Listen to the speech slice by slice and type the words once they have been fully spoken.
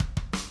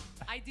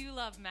I do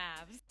love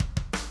Mavs.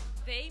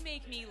 They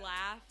make me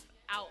laugh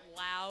out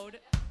loud.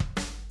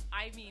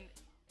 I mean,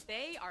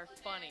 they are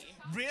funny.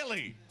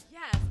 Really?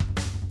 Yes.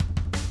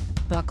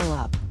 Buckle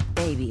up,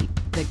 baby.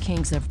 The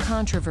kings of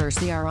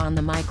controversy are on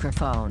the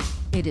microphone.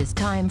 It is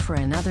time for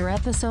another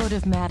episode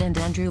of Matt and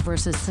Andrew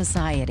versus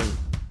Society.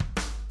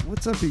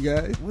 What's up, you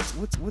guys?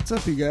 What's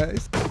up, you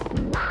guys?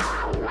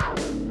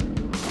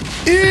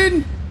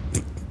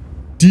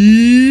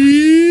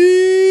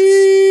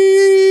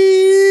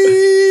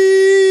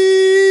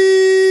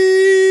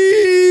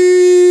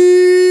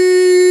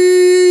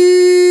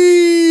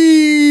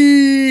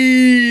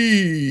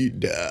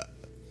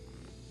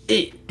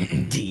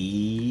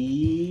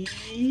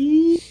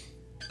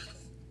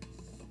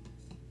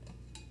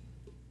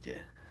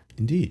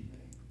 Indeed.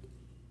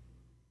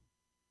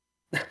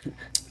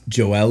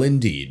 Joel,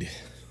 indeed.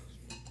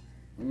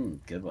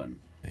 Good one.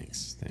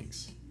 Thanks.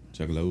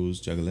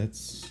 Juggalos,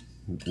 juggalettes.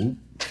 Whoop, whoop.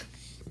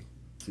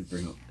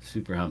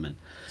 Super humming.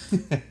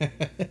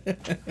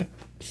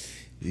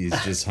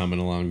 He's just humming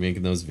along,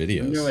 making those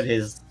videos. I wonder what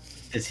is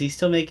he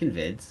still making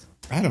vids?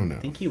 I don't know. I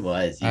think he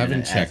was. I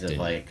haven't checked as of it.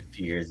 like a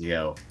few years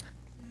ago.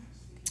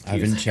 I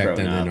haven't checked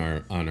in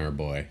on our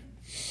boy.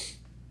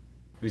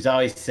 He was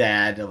always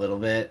sad a little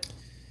bit,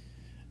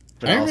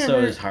 but I also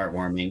remember- is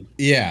heartworming.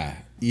 Yeah,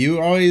 you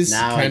always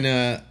Now kind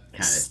of Kind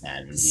of sad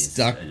when he's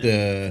stuck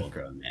a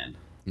full-grown man.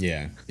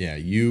 Yeah.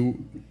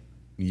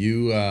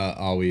 You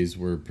always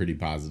were pretty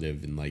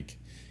positive and like,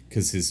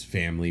 because his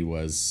family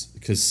was,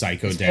 because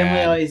Psycho His Dad.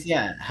 family always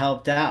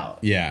helped out.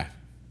 Yeah.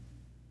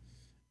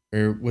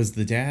 Or was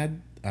the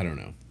dad? I don't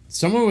know.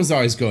 Someone was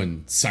always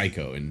going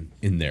psycho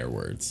in their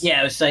words.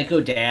 Yeah, it was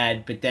Psycho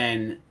Dad, but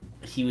then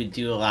he would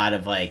do a lot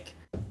of like,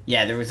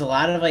 there was a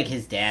lot of like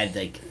his dad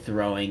like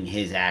throwing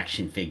his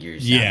action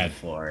figures down the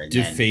floor and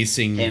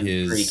defacing then him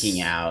his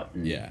freaking out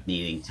and Yeah.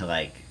 needing to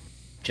like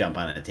jump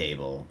on a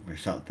table or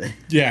something.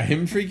 Yeah,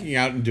 him freaking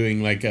out and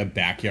doing like a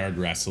backyard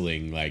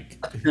wrestling, like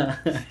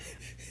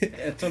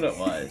That's what it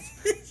was.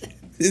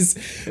 It was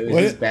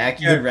what his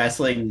backyard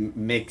wrestling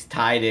mixed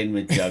tied in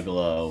with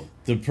Juggalo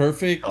the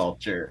perfect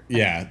culture.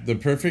 Yeah, the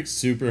perfect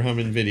super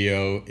humming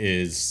video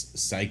is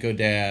Psycho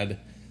Dad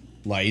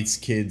lights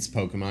kids'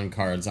 Pokemon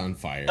cards on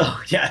fire.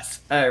 Oh yes,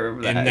 I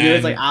remember that. And It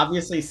was then- like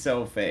obviously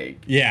so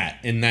fake. Yeah,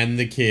 and then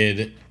the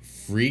kid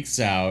freaks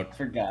out,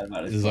 Forgot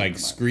about his is like Pokemon.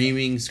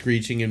 screaming,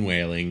 screeching, and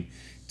wailing,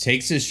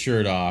 takes his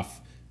shirt off,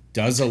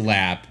 does a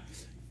lap,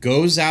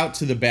 goes out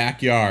to the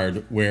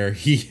backyard where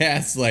he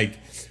has like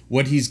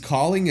what he's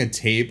calling a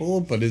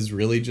table, but is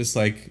really just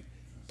like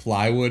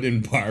plywood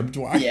and barbed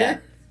wire. Yeah,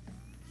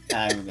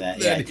 I remember that.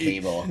 Then Yeah, he-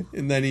 table.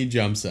 And then he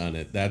jumps on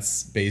it.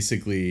 That's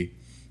basically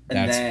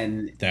And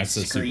then that's a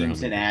super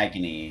screams in humming.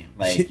 agony,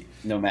 like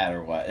no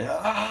matter what.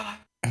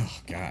 Oh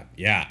god,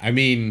 yeah. I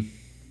mean,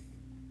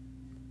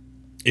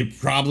 it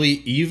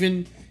probably,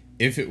 even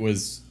if it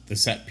was the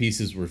set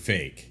pieces were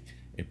fake,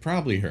 it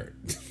probably hurt.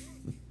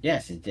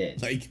 Yes, it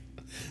did. Like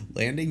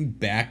landing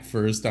back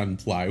first on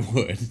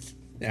plywood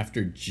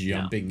after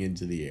jumping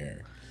into the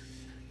air.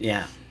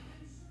 Yeah.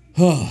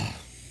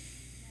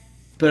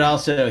 But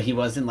also, he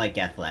wasn't like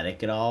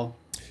athletic at all.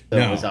 So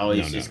No, it was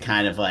always no, just no.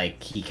 kind of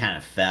like he kind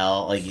of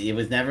fell. Like it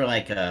was never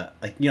like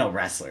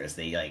wrestlers.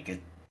 They like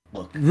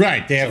look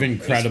Right, they have so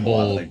graceful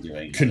while incredible they're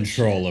doing other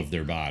control shit. of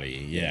their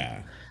body.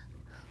 Yeah.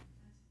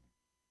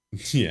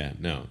 Yeah,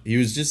 no. He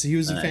was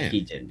a fan. He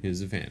did. He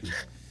was a fan.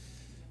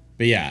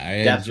 But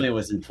yeah, Definitely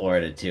was in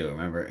Florida too.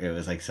 Remember, it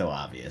was like so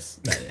obvious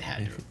that it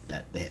had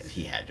to,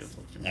 he had to have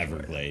lived in Florida.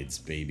 Everglades,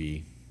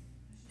 baby.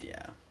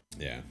 Yeah.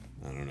 Yeah,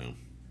 I don't know.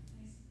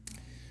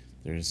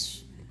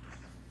 There's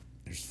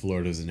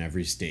Floridas in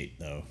every state,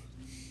 though.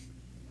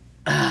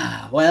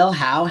 Well,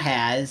 how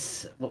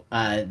has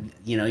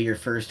your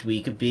first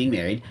week of being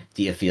married?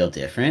 Do you feel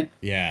different?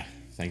 Yeah,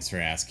 thanks for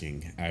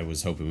asking. I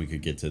was hoping we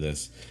could get to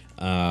this.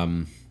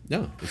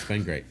 No, it's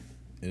been great.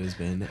 It has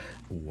been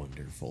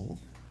wonderful.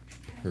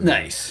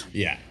 Nice.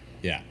 Yeah.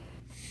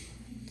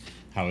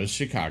 How was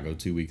Chicago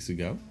 2 weeks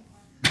ago?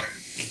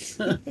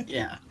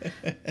 Yeah.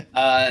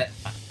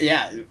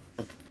 Yeah.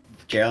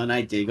 Gerald and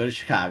I did go to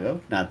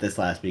Chicago, not this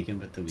last weekend,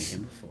 but the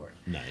weekend before.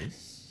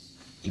 Nice.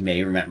 You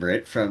may remember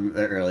it from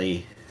the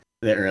early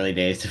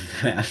days of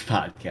the MASH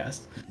podcast.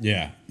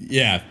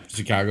 Yeah.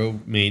 Chicago,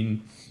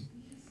 main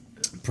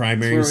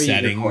primary That's where we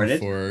setting recorded.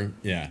 for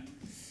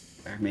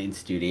Our main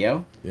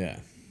studio. Yeah.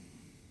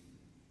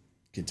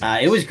 Good It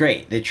times. was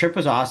great. The trip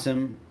was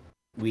awesome.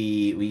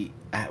 We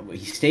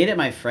stayed at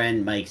my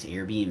friend Mike's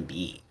Airbnb.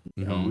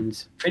 He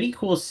owns pretty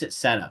cool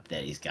setup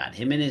that he's got.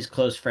 Him and his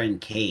close friend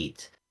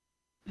Kate,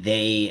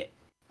 they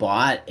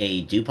bought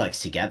a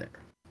duplex together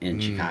in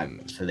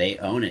Chicago, so they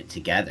own it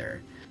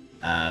together,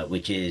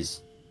 which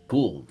is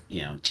cool.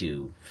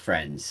 Two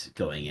friends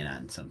going in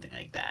on something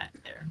like that.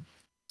 They're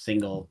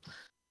single.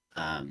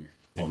 And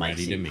Mike's ready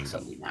to single mingle.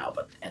 something now,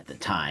 but at the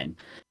time,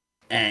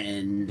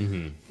 and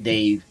Mm-hmm.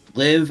 they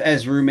live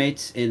as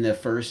roommates in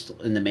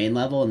the main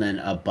level, and then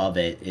above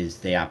it is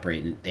they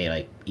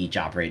each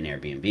operate an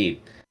Airbnb.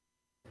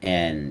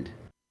 And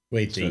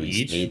Wait, So they we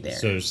each? stayed there.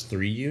 So there's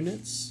 3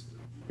 units?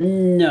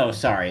 No,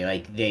 sorry,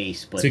 like they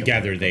split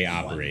Together the work they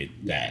of one. operate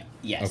Yeah, that.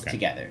 yes, Okay.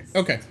 together.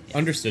 Okay,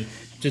 understood.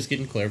 Just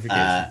getting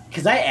clarification.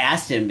 Because I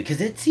asked him, because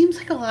it seems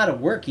like a lot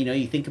of work. You know,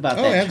 you think about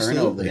Oh, that turnover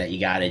absolutely. that you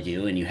got to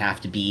do, and you have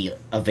to be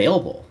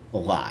available a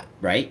lot,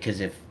 right?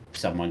 Because if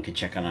someone could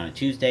check on a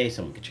Tuesday,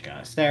 someone could check on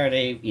a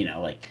Saturday, you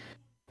know, like,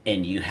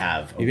 and you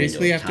have a You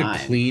basically window of have to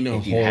time. clean a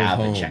if you whole have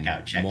home a check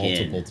out, check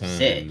multiple in, times.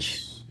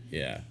 sitch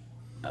Yeah.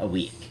 a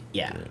week,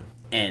 yeah.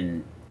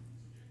 And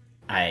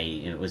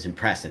I was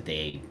impressed that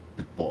they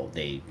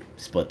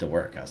split the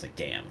work. I was like,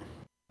 damn.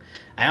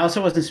 I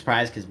also wasn't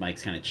surprised because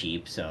Mike's kind of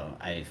cheap, so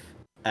I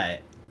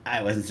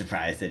wasn't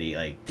surprised that he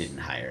like didn't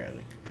hire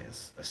like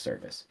a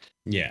service.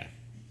 Yeah.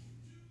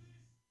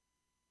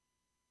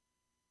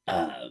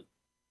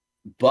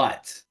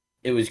 But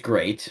it was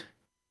great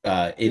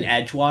in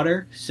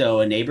Edgewater, so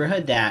a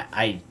neighborhood that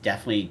I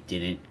definitely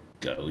didn't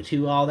go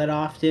to all that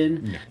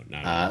often. No,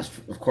 not I was,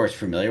 of course,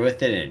 familiar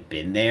with it and had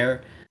been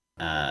there,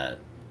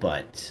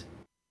 but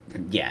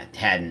yeah,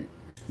 hadn't.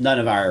 None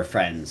of our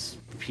friends,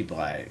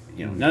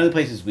 none of the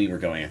places we were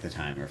going at the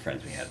time were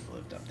friends we had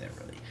lived up there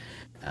really.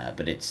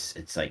 But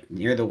it's like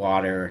near the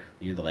water,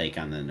 near the lake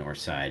on the north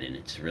side, and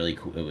it's really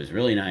cool. It was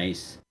really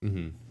nice.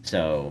 Mm-hmm.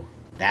 So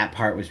that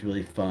part was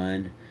really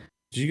fun.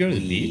 Did you go to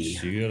the beach?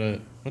 Did you go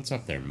to what's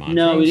up there? Montrose?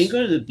 No, we didn't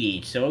go to the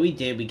beach. So what we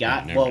did, we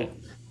got never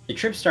mind. the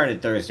trip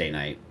started Thursday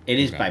night. It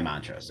is Okay. by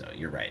Montrose, though.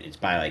 You're right. It's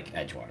by like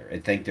Edgewater. I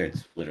think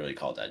it's literally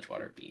called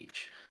Edgewater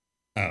Beach.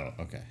 Oh,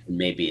 okay.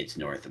 Maybe it's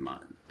north of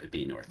It'd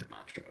be north of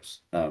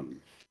Montrose.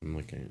 I'm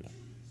looking it up.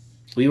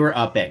 We were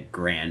up at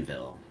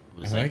Granville.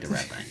 It was I like like the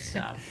that. red line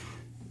stop.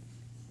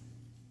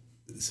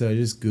 So I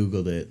just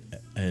Googled it,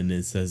 and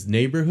it says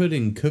neighborhood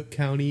in Cook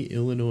County,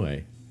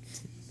 Illinois.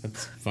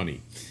 That's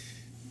funny.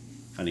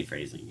 Funny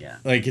phrasing, yeah.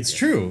 Like, it's Yeah,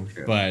 true,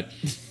 but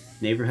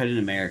neighborhood in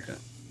America.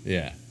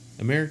 yeah.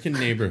 American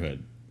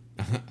neighborhood.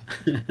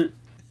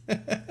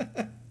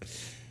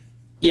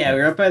 Yeah,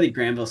 we were up by the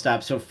Granville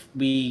stop. So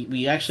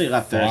we actually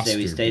left Thursday.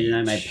 We Foster stayed the night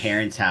at my Beach.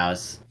 parents'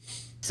 house.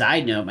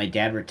 Side note: my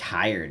dad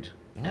retired.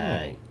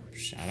 Oh,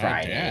 shout out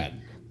Friday.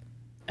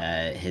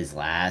 Dad. His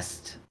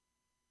last.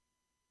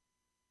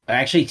 Or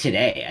actually,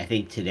 today. I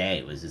think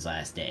today was his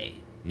last day.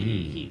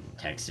 He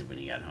texted when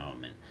he got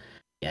home, and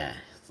yeah,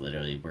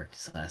 literally worked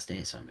his last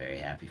day. So I'm very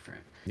happy for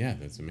him. Yeah,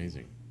 that's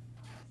amazing.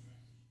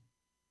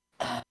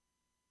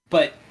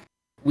 But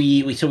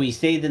we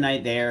stayed the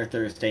night there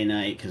Thursday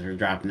night because we were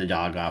dropping the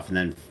dog off, and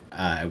then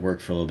I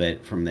worked for a little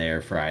bit from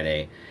there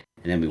Friday,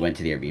 and then we went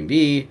to the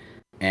Airbnb,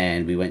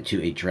 and we went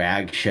to a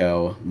drag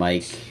show.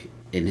 Mike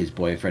and his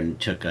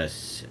boyfriend took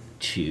us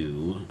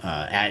to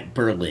at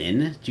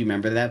Berlin. Do you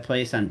remember that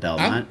place on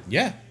Belmont?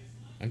 Yeah,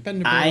 I've been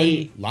to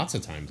Berlin lots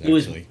of times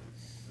actually.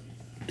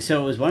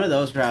 So it was one of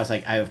those where I was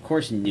like, I of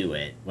course knew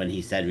it when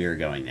he said we were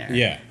going there.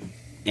 Yeah,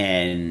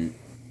 and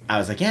I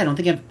was like, yeah, I don't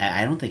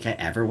think I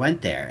ever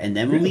went there. And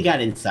then when we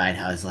got inside,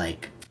 I was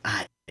like,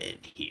 I've been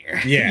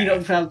here. Yeah. You know, I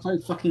was probably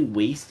fucking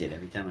wasted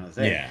every time I was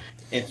there. yeah.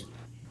 It's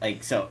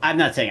like, so I'm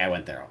not saying I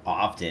went there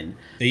often.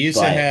 They used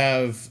to but-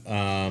 have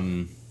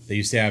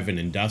an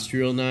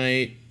industrial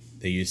night.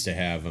 They used to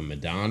have a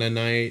Madonna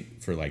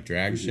night for like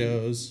drag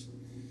shows,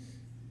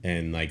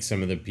 and like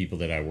some of the people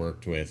that I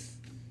worked with.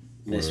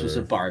 This was a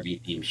were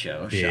Barbie themed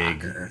show. big.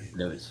 Shocker.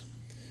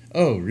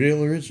 Oh,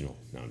 real original.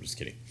 No, I'm just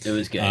kidding. It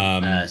was good.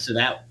 So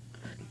that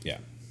Yeah.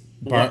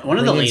 one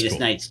of the Berlin's latest cool.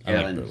 nights I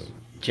like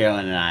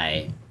Geraldine and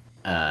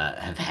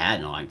I have had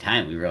in a long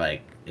time. We were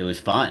like, it was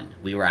fun.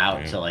 We were out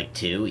Yeah. till like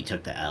 2. We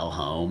took the L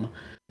home.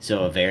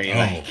 So a very Oh.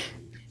 like,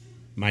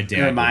 My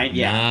dad would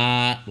yeah.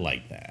 not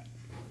like that.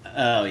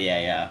 oh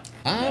yeah.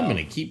 I'm No.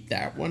 gonna keep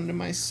that one to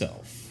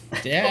myself.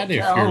 Dad,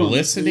 if Oh, you're please.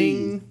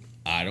 listening,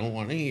 I don't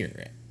want to hear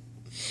it.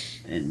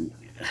 And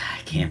I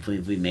can't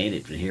believe we made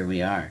it, but here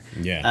we are.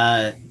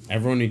 Yeah.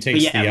 Everyone who But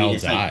takes yeah, the L we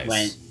just like dies.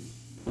 went.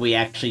 We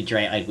actually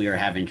drank, like we were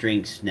having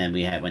drinks, and then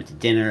we went to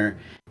dinner,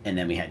 and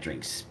then we had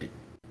drinks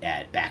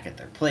back at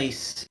their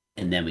place,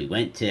 and then we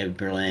went to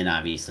Berlin.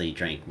 Obviously,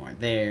 drank more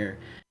there.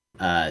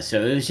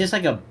 So it was just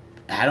like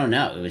I don't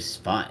know. It was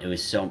fun. It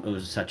was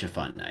such a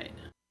fun night.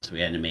 So we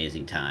had an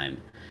amazing time.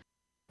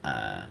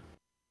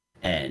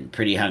 And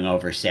pretty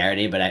hungover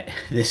Saturday, but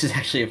this is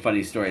actually a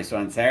funny story. So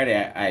on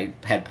Saturday, I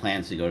had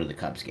plans to go to the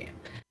Cubs game,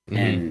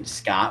 and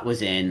Scott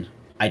was in.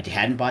 I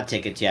hadn't bought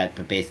tickets yet,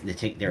 but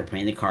basically they were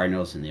playing the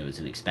Cardinals, and it was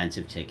an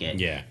expensive ticket.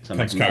 Yeah. So I'm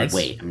Cubs like, I'm cards?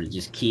 gonna wait. I'm gonna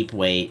just keep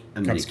wait.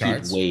 I'm Cubs gonna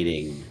cards? keep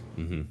waiting.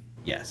 Mm-hmm.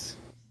 Yes.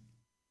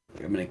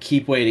 I'm gonna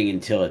keep waiting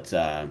until it's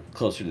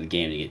closer to the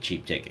game to get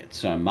cheap tickets.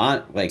 So I'm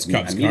on It's I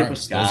Cubs meet up with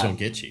cards. Scott. Those don't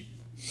get cheap.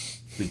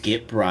 We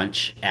get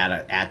brunch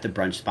at the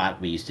brunch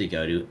spot we used to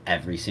go to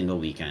every single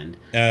weekend.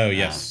 Oh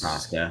yes.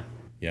 Rosca.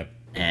 Yep.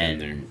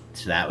 And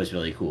so that was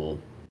really cool.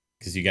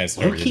 Because you guys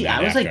started Low-key, that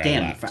I was after like,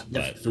 damn, left, the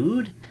but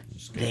food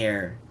it's good.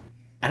 there.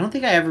 I don't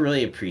think I ever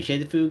really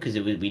appreciated the food because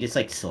we just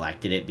like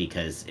selected it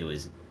because it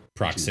was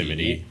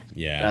Proximity. convenient. But I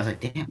Yeah. was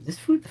like, damn, the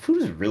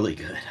food is really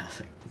good. I was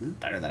like, this is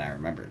better than I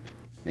remembered.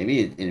 Maybe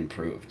it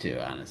improved too,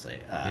 honestly.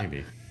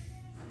 Maybe.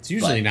 It's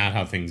usually not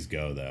how things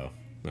go, though.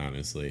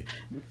 Honestly.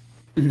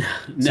 No,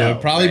 So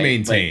it probably right?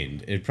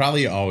 maintained. It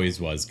probably always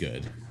was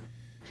good.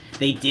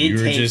 They You did were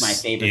take my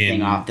just favorite thing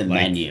in, off the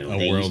like, menu. a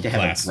They used to have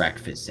world-class- a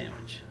breakfast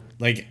sandwich.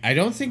 Like, I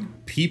don't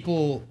think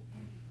people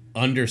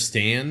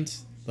understand,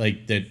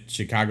 like, that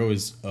Chicago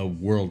is a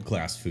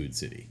world-class food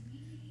city.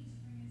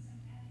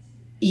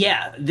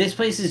 Yeah, this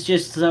place is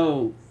just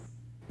so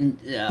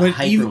But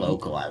hyper even-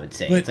 local. I would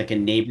say but- it's like a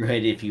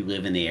neighborhood. If you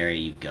live in the area,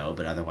 you go,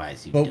 but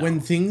otherwise, you But don't. when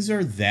things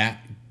are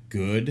that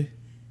good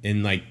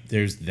and, like,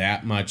 there's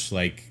that much,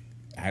 like,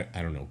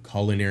 I don't know,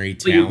 culinary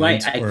Well, you're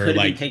talent, right. I or, could have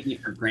like, been taking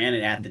it for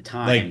granted at the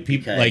time. like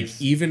people, like,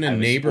 because even I a was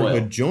neighborhood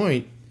spoiled.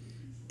 joint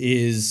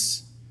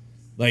is,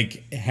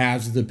 like,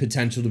 has the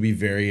potential to be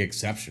very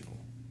exceptional.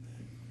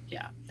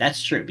 Yeah,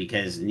 that's true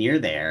because near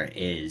there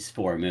is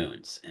Four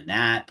Moons, and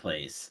that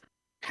place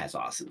has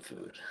awesome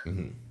food.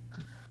 Mhm.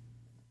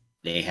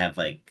 They have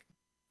like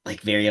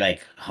very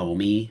like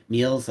homey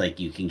meals. Like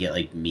you can get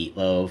like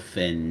meatloaf,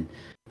 and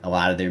a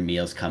lot of their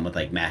meals come with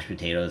like mashed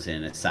potatoes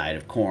and a side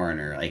of corn,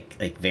 or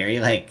like very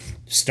like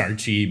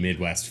Starchy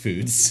Midwest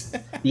foods.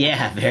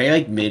 yeah, very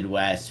like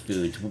Midwest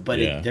foods. But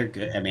Yeah. they're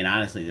good. I mean,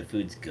 honestly, the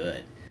food's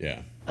good.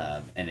 Yeah.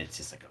 And it's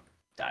just like a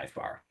dive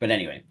bar. But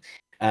anyway,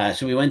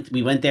 so we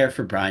went there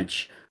for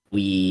brunch.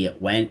 We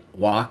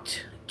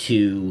walked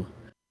to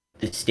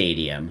the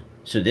stadium.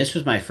 So this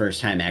was my first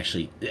time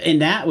actually,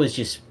 and that was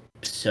just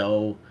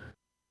so.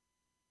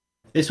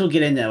 This will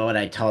get into what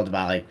I told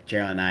about like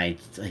Gerald and I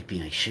like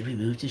being like, should we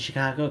move to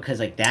Chicago? Because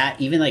like that,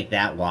 even like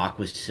that walk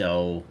was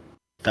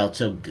felt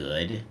so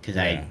good because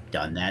I Yeah. had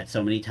done that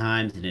so many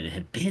times and it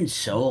had been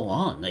so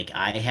long. Like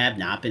I have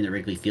not been to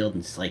Wrigley Field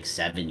in like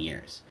 7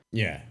 years.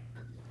 Yeah.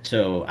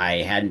 So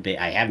I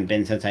haven't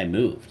been since I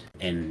moved,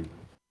 and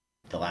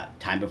the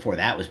time before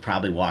that was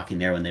probably walking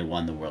there when they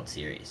won the World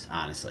Series.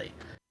 Honestly,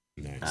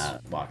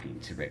 Nice. walking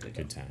to Wrigley.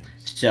 Good times.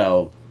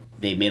 So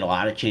they made a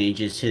lot of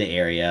changes to the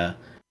area.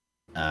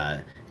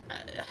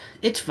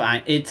 It's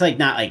fine. It's like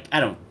not like I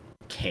don't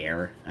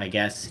care. I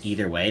guess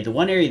either way. The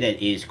one area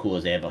that is cool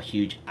is they have a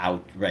huge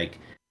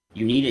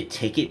you need a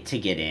ticket to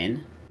get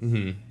in,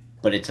 Mm-hmm.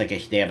 but it's like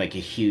they have like a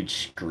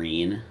huge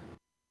screen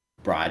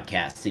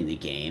broadcasting the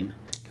game.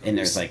 And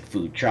there's like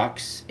food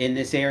trucks in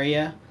this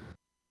area.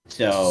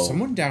 So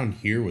Someone down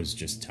here was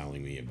just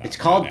telling me about it's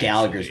called that,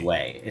 Gallagher's actually.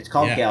 Way. It's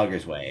called Yeah.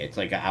 Gallagher's Way. It's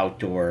like an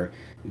outdoor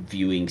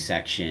viewing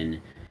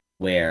section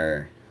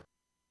where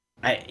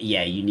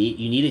you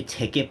need a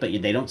ticket, but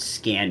they don't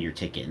scan your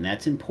ticket, and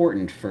that's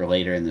important for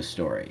later in the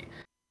story.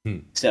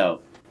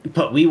 So,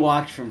 but we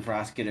walked from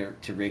Frosca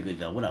to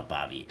Wrigleyville. What up,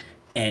 Bobby?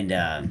 And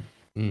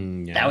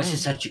Yeah. that was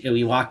just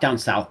we walked down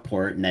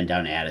Southport and then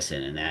down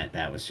Addison, and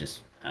that was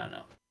just I don't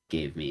know,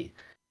 gave me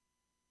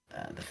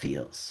the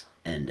feels.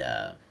 And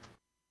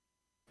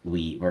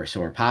we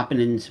pop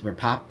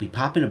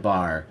in a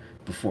bar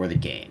before the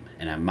game,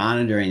 and I'm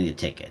monitoring the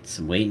tickets.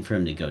 I'm waiting for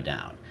him to go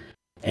down,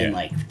 and Yeah.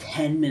 like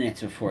 10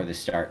 minutes before the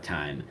start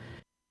time,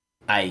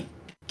 I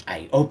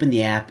open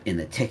the app and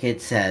the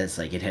ticket says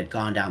like it had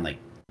gone down like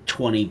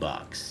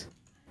 $20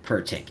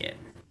 per ticket.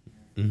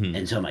 Mhm.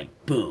 And so I'm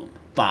like, boom,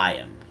 buy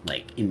them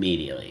like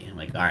immediately. I'm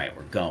like, all right,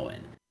 we're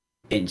going.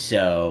 And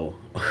so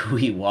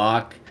we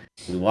walk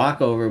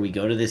over, we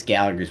go to this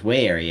Gallagher's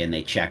Way area, and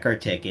they check our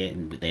ticket,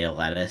 and they'll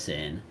let us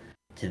in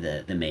to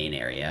the main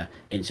area.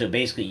 And so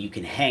basically you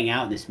can hang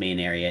out in this main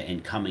area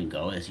and come and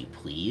go as you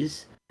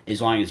please,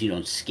 as long as you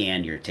don't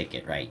scan your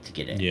ticket, right, to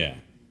get in. Yeah.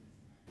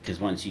 Because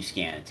once you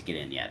scan it to get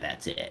in, yeah,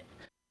 that's it.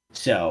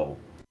 So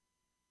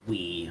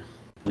we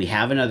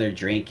have another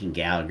drink in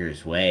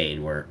Gallagher's Way,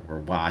 and we're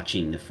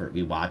watching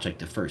we watch like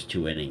the first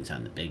 2 innings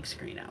on the big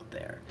screen out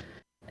there,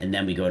 and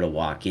then we go to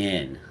walk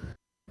in,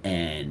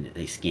 and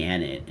they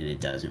scan it, and it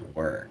doesn't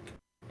work.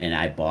 And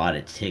I bought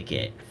a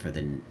ticket for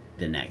the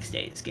next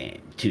day's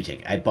game. 2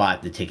 tickets. I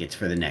bought the tickets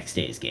for the next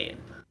day's game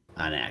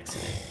on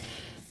accident.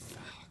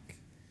 Fuck.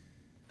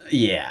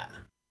 Yeah.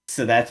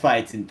 So that's why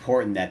it's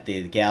important that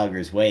the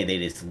Gallagher's Way, they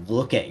just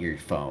look at your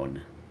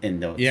phone and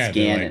don't Yeah.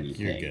 scan They're like,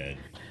 anything. you're good.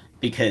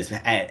 Because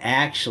it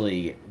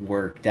actually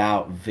worked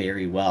out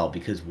very well.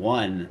 Because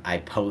one, I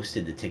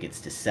posted the tickets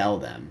to sell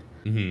them,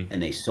 Mm-hmm.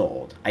 and they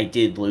sold. I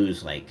did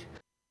lose like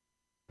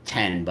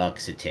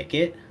 $10 a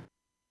ticket,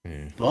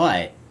 Yeah.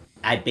 but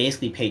I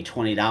basically paid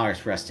 $20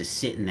 for us to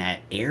sit in that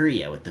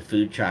area with the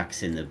food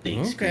trucks and the big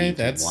Okay, screens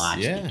that's- and watch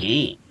yeah. the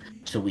game.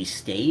 So we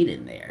stayed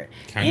in there,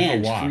 Kind of a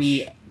and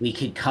wash. we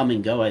could come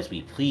and go as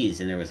we pleased,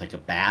 and there was like a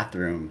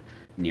bathroom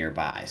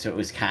nearby, so it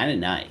was kind of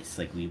nice.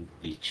 Like we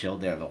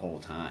chilled there the whole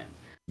time.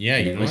 Yeah,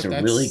 And you it know was what?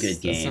 a really That's-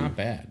 good game. That's not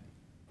bad.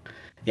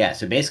 Yeah,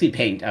 so basically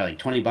paying like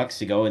 $20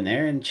 to go in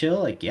there and chill.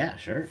 Like, yeah,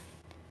 sure.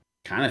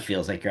 Kind of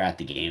feels like you're at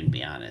the game, to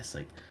be honest.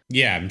 Like,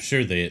 Yeah, I'm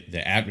sure the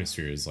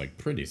atmosphere is like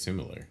pretty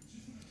similar.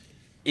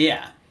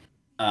 yeah.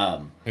 I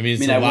mean,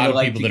 it's I a lot would've of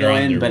liked people to that are go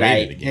on in, their but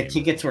way to the the game.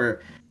 tickets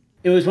were.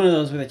 It was one of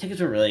those where the tickets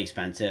were really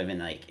expensive, and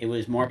like it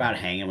was more about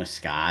hanging with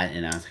Scott.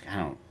 And I was like, I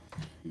don't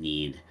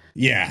need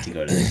Yeah, to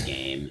go to this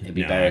game. It'd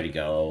be No, better to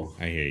go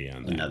I hear you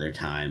on that. another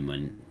time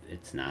when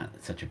it's not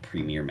such a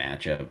premier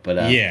matchup.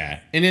 But Yeah,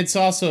 and it's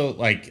also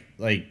like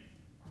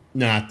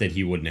not that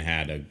he wouldn't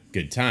have had a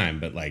good time,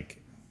 but like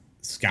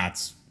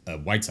Scott's a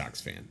White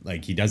Sox fan.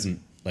 Like he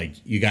doesn't like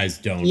you guys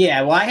don't.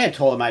 Yeah, well, I had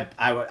told him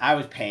I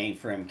was paying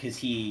for him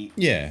because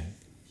Yeah.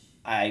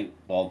 I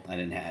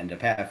didn't end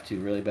up have to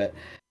really, but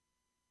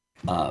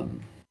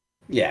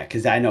yeah,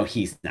 because I know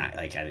he's not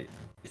like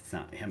it's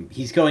not him.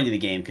 He's going to the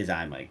game because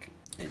I'm like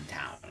in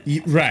town.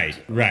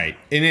 Right.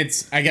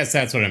 And I guess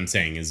that's what I'm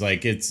saying is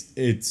like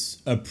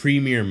it's a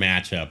premier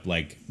matchup.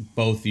 Like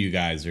both you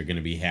guys are going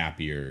to be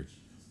happier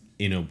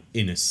in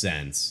a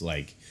sense.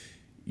 Like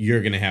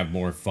you're going to have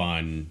more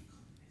fun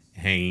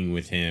hanging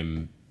with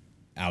him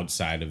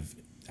outside of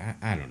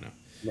I don't know.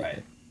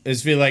 Right. I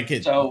just feel like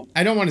it. So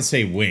I don't want to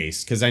say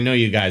waste because I know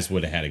you guys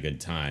would have had a good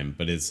time,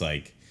 but it's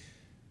like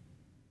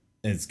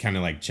it's kind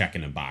of like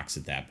checking a box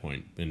at that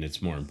point, and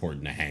it's more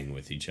important to hang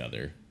with each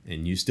other,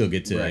 and you still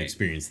get to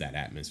experience that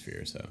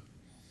atmosphere. So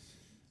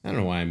I don't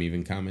know why I'm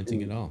even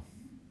commenting at all.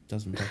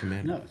 Doesn't fucking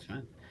matter. No, it's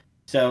fine.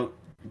 So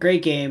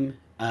great game.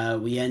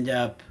 We end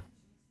up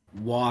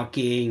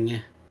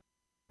walking.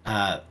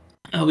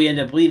 We end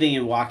up leaving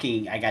and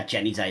walking. I got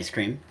Jenny's ice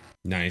cream.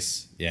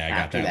 Nice. Yeah, I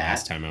got that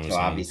last time I was so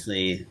home.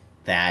 Obviously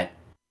that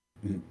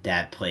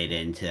played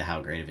into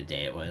how great of a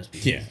day it was.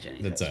 Yeah,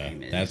 Jenny's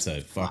that's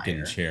a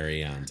fucking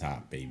cherry on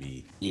top,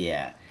 baby.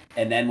 Yeah.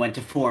 And then went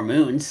to Four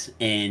Moons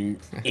and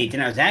ate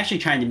dinner. I was actually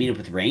trying to meet up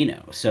with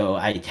Reno. So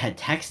I had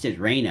texted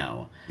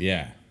Reno.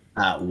 Yeah.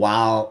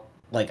 While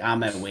like on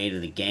my way to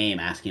the game,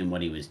 asking him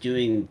what he was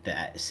doing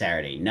that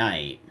Saturday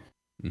night.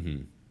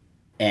 Mm-hmm.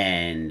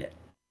 And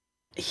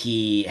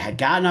he had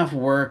gotten off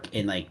work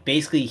and like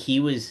basically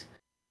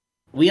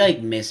we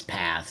like missed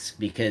paths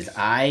because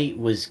I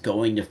was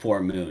going to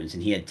Four Moons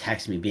and he had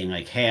texted me being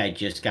like, hey, I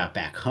just got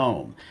back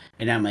home.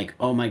 And I'm like,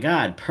 oh my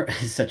God,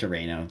 it's such a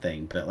Reno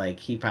thing. But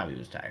like, he probably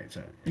was tired.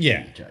 So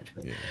yeah. Judge.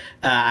 But,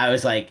 I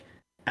was like,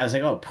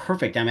 oh,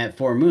 perfect. I'm at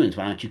Four Moons.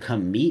 Why don't you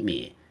come meet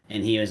me?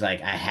 And he was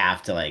like, I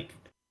have to like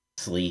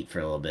sleep for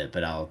a little bit,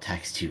 but I'll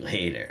text you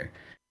later.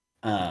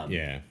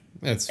 Yeah.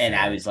 That's and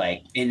fair. I was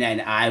like, and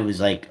then I was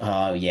like,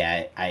 oh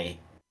yeah,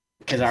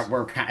 because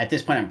we're at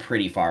this point I'm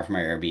pretty far from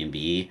our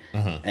Airbnb,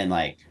 and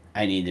like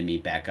I need to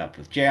meet back up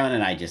with Jalen,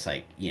 and I just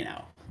like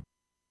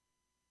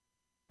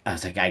I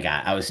was like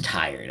I was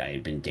tired. I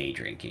had been day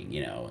drinking,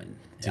 and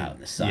out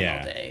in the sun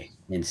all day,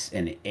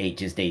 and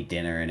ate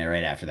dinner, and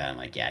right after that I'm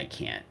like, yeah, I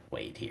can't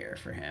wait here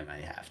for him.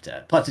 I have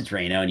to. Plus it's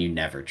Reno, and you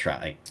never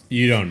try. Like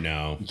you don't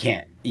know. You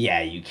can't.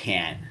 Yeah, you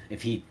can't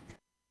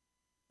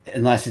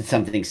unless it's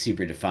something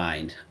super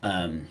defined.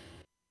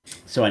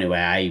 So anyway,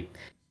 I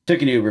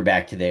took an Uber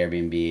back to the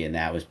Airbnb, and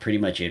that was pretty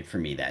much it for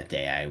me that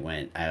day.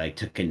 I like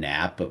took a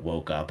nap, but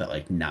woke up at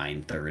like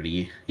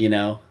 9:30.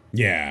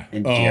 Yeah.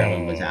 And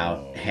Geraldine was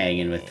out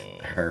hanging with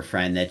her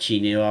friend that she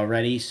knew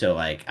already. So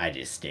like, I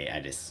just stayed.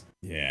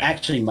 Yeah.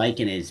 Actually, Mike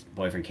and his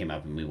boyfriend came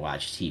up, and we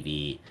watched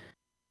TV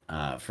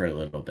for a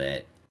little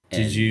bit.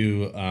 Did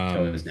you?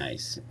 So it was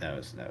nice. That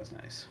was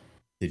nice.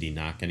 Did he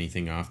knock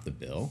anything off the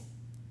bill?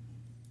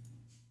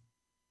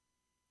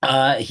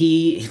 There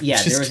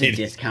was a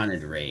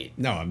discounted rate.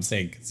 No, I'm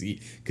saying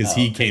because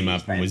he came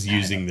up and was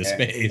using the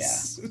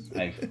space.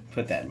 Yeah. I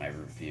put that in my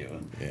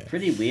review. Yeah.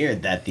 Pretty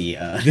weird that the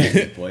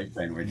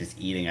boyfriend were just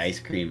eating ice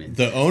cream. And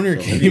the owner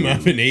came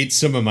up and ate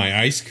some of my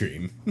ice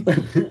cream.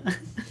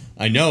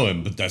 I know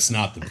him, but that's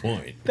not the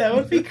point. That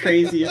would be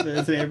crazy if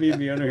there's an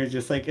Airbnb owner who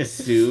just like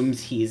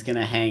assumes he's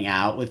gonna hang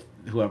out with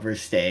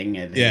whoever's staying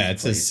at. Yeah,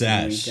 it's a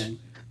sesh.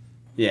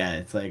 Yeah,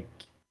 it's like,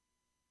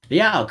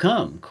 yeah, I'll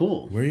come.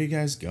 Cool. Where are you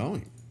guys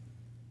going?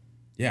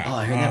 Yeah. Oh,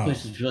 I heard that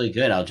place is really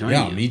good. I'll join you.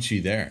 Yeah, I'll meet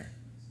you there.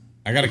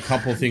 I got a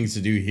couple things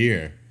to do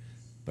here,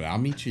 but I'll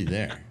meet you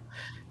there.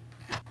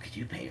 Could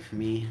you pay for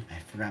me? I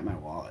forgot my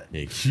wallet.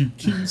 Hey, can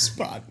you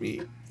spot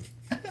me?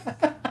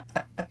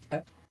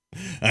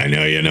 I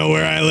know you know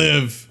where I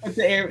live.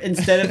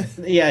 Instead of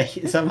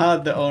somehow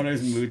the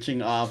owner's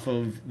mooching off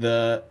of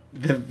the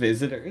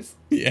visitors.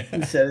 Yeah.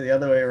 Instead of the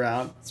other way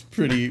around. It's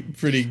pretty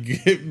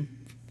good.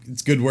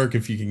 It's good work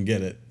if you can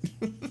get it.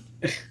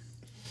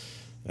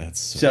 That's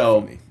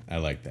so funny. I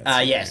like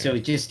that. Yeah, so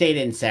we just stayed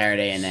in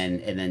Saturday, and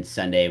then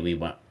Sunday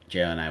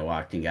Joe and I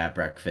walked and got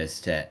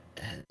breakfast at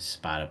a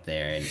spot up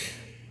there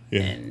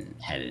and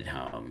headed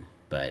home.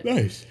 But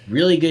nice.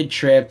 Really good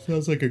trip.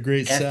 Sounds like a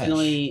great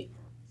Definitely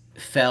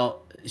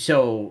felt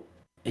so.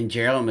 And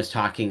Geraldine was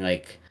talking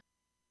like,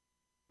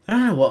 I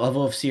don't know what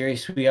level of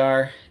serious we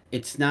are.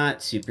 It's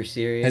not super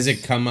serious. Has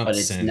it come up but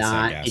it's since?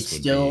 Not. I guess, it's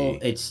still.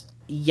 It's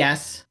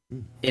yes.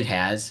 It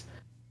has.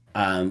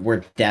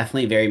 We're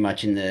definitely very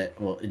much in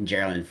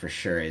Geraldine for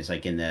sure is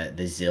like in the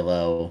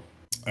Zillow,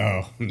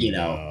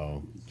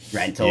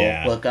 rental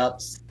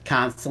lookups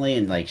constantly,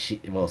 and like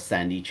she will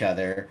send each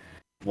other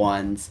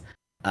ones,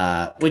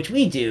 which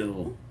we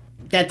do.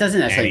 That doesn't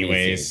necessarily mean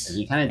serious.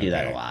 We kind of do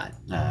that a lot.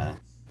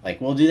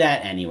 Like we'll do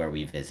that anywhere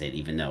we visit,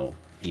 even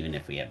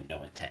if we have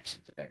no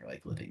intentions of ever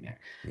like living there.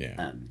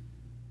 Yeah.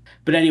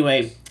 But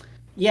anyway,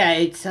 yeah,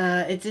 it's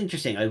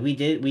interesting. Like we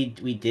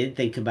did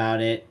think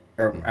about it.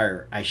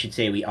 Or I should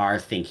say we are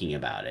thinking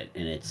about it,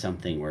 and it's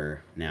something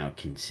we're now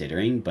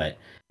considering, but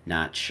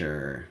not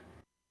sure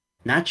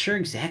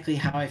exactly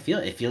how I feel.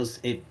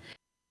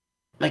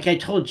 like I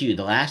told you,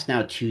 the last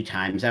now 2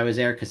 times I was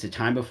there, because the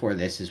time before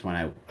this is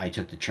when I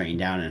took the train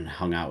down and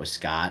hung out with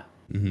Scott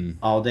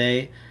all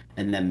day,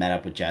 and then met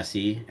up with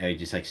Jesse. I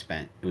just like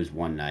it was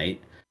one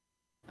night,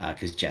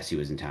 because Jesse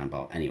was in town.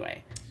 But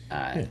anyway,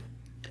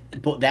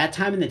 but that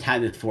time and the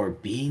time before,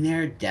 being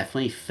there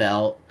definitely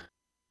felt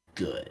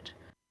good.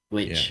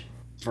 Which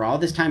for all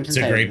this time since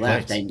I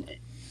left,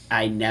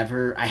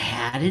 I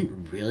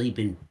hadn't really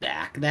been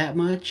back that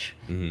much.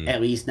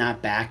 At least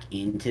not back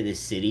into the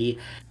city,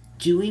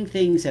 doing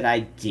things that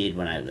I did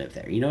when I lived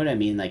there. You know what I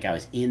mean? Like I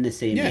was in the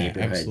same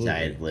neighborhoods I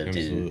had lived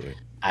in.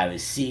 I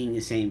was seeing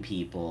the same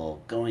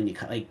people, going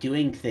to like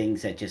doing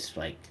things that just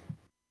like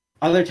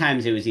other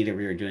times it was either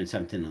we were doing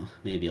something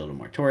maybe a little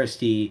more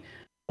touristy,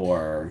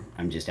 or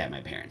I'm just at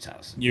my parents'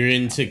 house. You're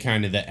into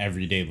kind of the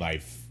everyday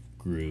life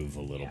groove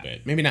a little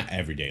bit. Maybe not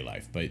everyday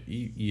life, but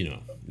you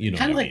know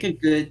kind of like a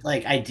good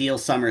like ideal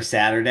summer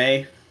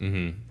Saturday.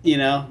 You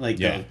know, like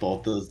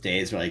both those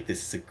days were like,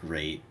 this is a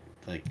great,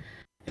 like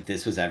if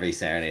this was every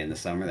Saturday in the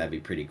summer, that'd be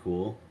pretty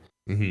cool.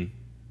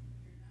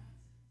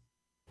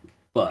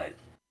 But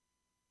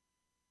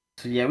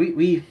so yeah,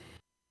 we're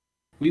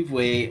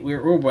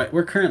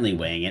currently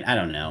weighing it. I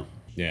don't know.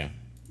 Yeah.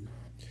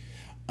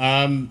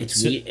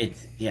 It's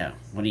yeah.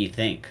 What do you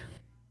think?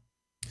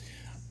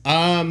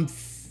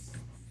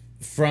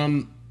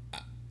 From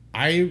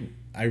I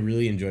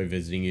really enjoy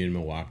visiting you in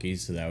Milwaukee,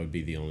 so that would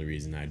be the only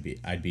reason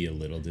I'd be a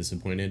little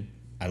disappointed.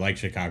 I like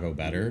Chicago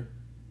better,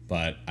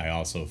 but I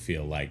also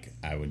feel like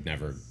I would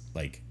never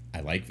I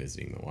like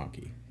visiting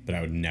Milwaukee, but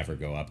I would never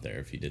go up there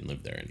if you didn't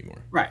live there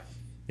anymore. Right.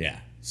 Yeah.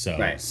 So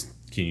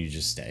can you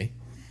just stay?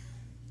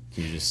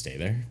 Can you just stay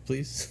there,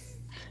 please?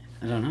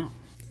 I don't know.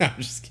 I'm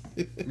just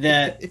kidding.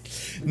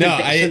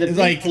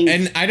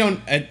 I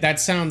don't. That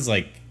sounds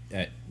like.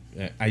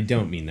 I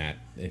don't mean that.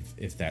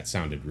 If that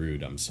sounded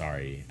rude, I'm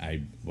sorry.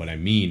 What I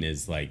mean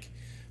is I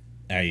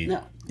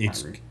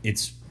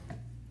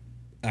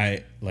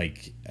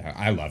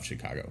love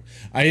Chicago.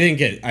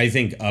 I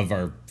think of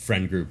our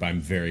friend group,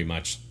 I'm very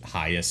much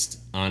highest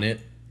on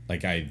it.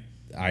 Like I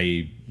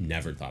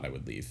never thought I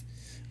would leave.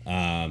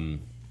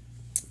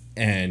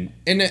 And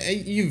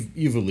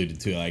you've alluded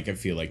to, like, I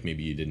feel like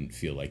maybe you didn't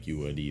feel like you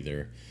would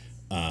either.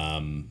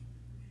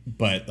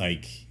 But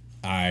like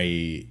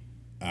I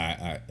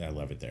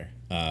love it there.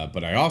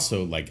 But I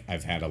also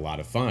I've had a lot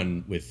of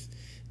fun with,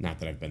 not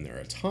that I've been there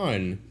a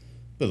ton,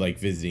 but like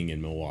visiting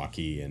in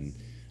Milwaukee, and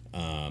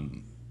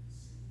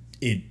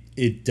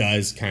it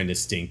does kind of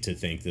stink to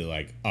think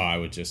that I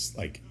would just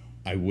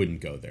I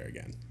wouldn't go there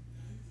again.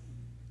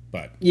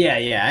 But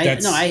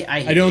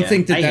I don't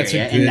think that's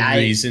a good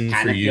reason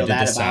for you to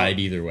decide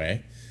either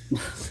way.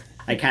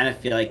 I kind of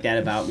feel like that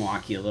about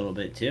Milwaukee a little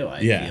bit too.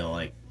 I feel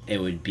like it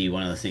would be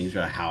one of those things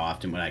where how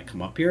often would I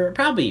come up here?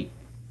 Probably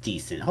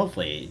decent,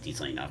 hopefully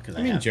decently enough, because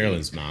I mean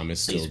Geraldine's mom is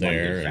still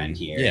there, and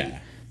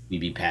here,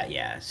 maybe Pat.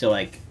 So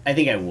I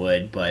think I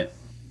would, but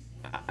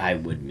I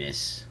would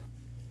miss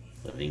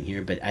living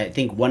here. But I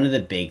think one of the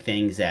big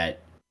things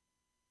that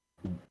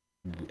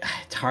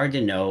it's hard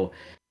to know.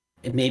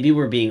 Maybe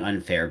we're being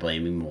unfair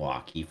blaming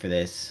Milwaukee for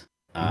this,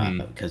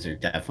 because there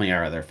definitely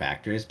are other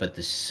factors, but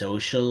the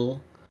socializing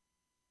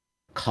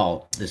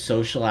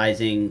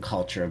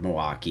culture of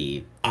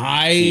Milwaukee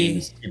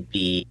seems to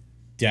be.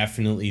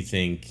 Definitely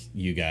think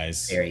you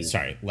guys.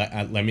 Sorry,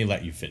 let me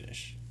let you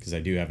finish, because I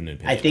do have an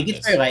opinion. I think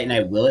it's very light, and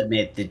I will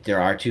admit that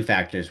there are two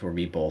factors where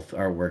we both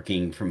are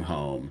working from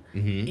home,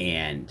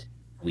 and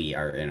we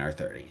are in our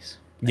 30s.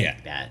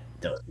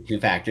 Those two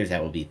factors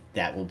that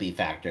will be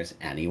factors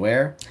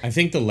anywhere. I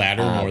think the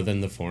latter more than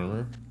the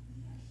former.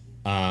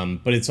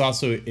 But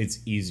it's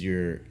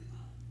easier,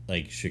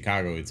 like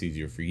Chicago, it's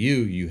easier for you.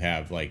 You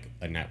have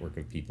a network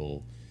of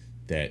people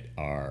that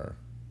are.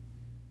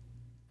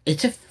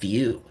 It's a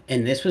few,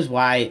 and this was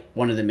why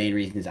one of the main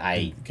reasons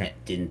I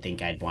didn't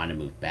think I'd want to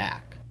move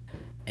back,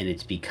 and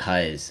it's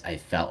because I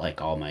felt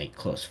like all my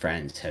close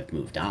friends have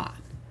moved on,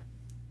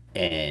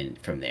 and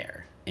from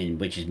there,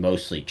 and which is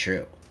mostly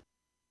true.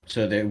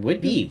 So there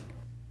would be.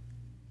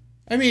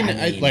 I mean,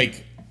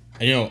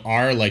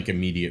 our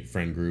immediate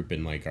friend group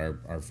and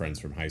our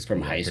friends from high school.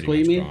 From high school,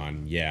 you mean?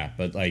 Gone. Yeah,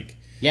 but I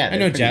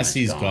know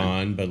Jesse's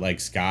gone,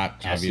 but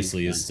Scott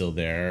obviously is still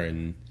there,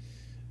 and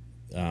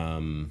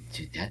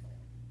dude,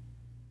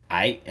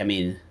 I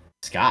mean,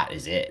 Scott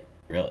is it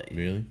really?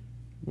 Really?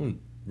 Well,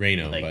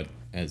 Reno, but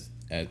as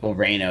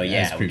Reno,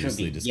 as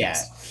previously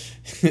discussed.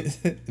 Which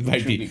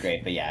would be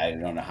great, but I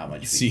don't know how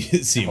much. See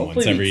him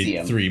once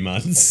every 3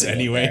 months,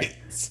 anyway.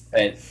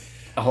 But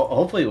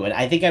hopefully,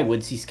 I think I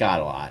would see Scott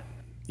a lot.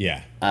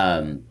 Yeah.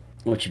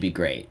 Which would be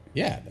great.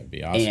 Yeah, that'd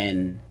be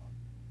awesome.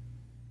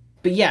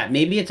 But yeah,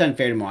 maybe it's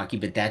unfair to Milwaukee,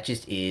 but that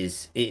just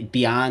is it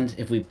beyond.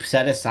 If we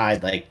set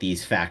aside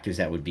these factors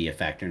that would be a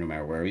factor no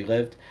matter where we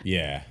lived.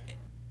 Yeah.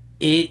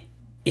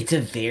 It's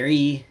a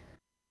very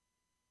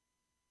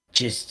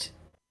just.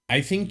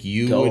 I think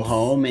you go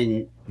home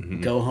and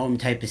go home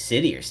type of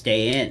city, or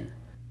stay in.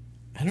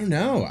 I don't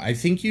know. I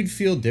think you'd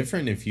feel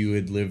different if you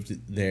had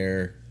lived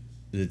there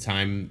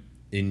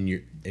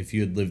if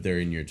you had lived there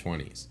in your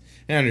 20s.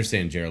 And I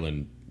understand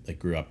Geraldine that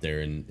grew up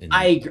there, and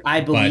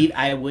I believe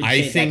I would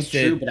I say think that's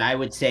true, that- but I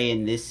would say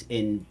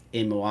in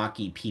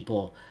Milwaukee,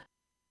 people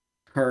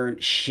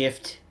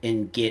shift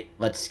and get,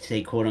 let's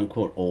say, quote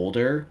unquote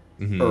older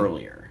Mhm.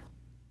 earlier.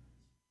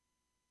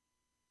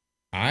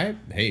 I'm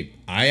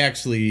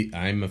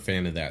a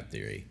fan of that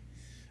theory.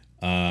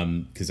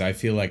 Because I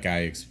feel like I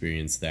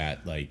experienced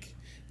that, like,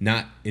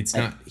 it's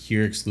not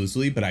here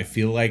exclusively, but I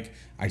feel like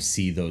I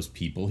see those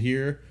people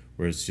here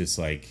where it's just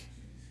like,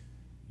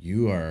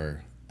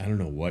 I don't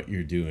know what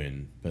you're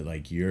doing, but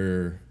like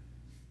you're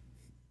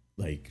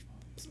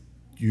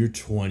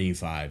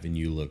 25 and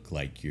you look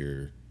like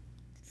you're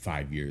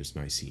 5 years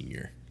my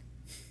senior.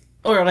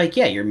 Or like,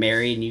 yeah, you're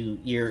married and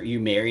you're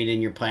married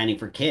and you're planning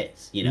for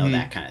kids,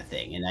 that kind of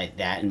thing. And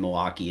that in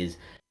Milwaukee is,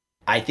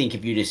 I think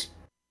if you just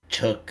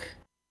took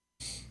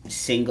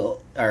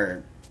single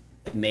or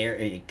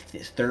married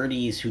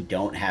 30s who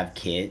don't have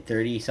kids,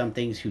 30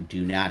 somethings who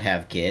do not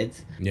have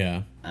kids,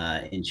 Yeah,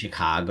 in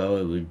Chicago,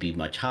 it would be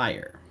much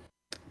higher.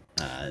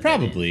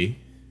 probably.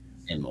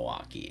 In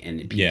Milwaukee, and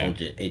people Yeah.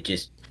 it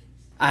just,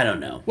 I don't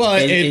know. Well,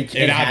 it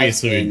has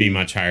obviously would be been-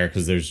 much higher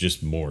because there's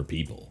just more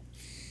people.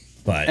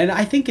 But And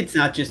I think it's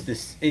not just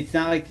this. It's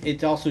not like,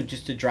 it's also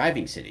just a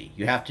driving city.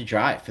 You have to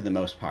drive for the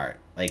most part.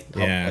 Like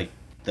Yeah.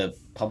 the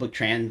public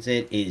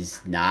transit is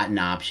not an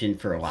option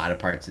for a lot of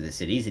parts of the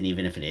cities, and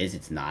even if it is,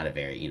 it's not a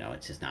very,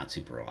 it's just not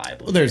super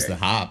reliable. well, there's here.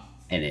 the hop,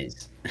 And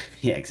it's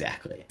yeah,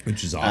 exactly.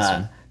 which is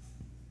awesome.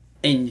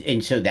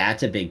 And so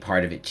that's a big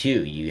part of it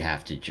too. You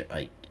have to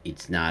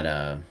it's not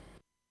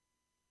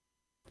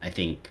I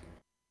think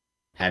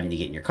having to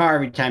get in your car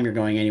every time you're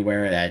going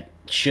anywhere, that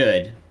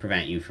should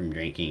prevent you from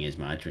drinking as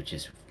much, which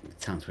is,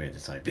 it sounds weird.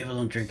 It's like people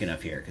don't drink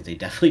enough here, because they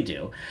definitely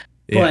do.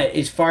 Yeah. But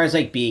as far as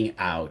like being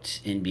out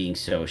and being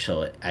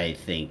social, I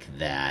think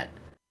that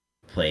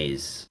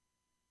plays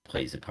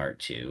a part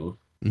too.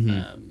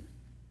 Mhm.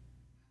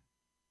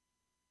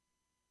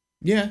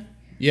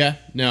 Yeah.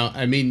 No,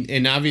 I mean,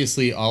 and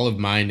obviously all of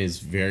mine is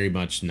very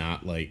much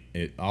not like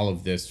it. All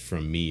of this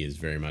from me is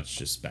very much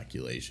just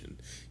speculation.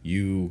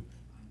 You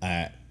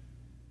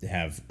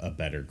have a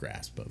better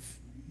grasp of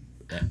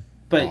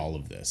But all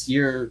of this.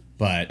 it's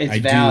I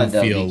valid do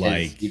though, feel because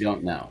like you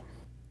don't know.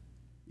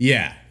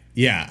 Yeah,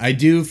 I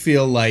do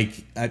feel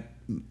like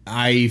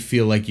I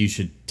feel like you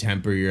should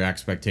temper your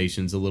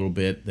expectations a little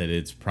bit. That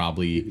it's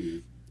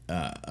probably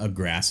a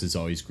grass is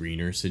always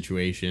greener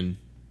situation.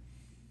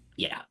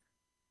 Yeah.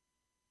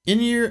 And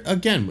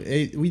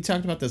we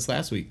talked about this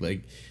last week.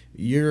 Like,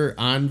 you're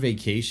on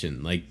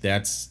vacation. Like,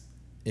 that's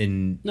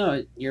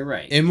No, you're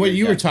right. and what You're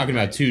you were definitely talking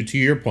about right. too. To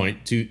your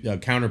point, to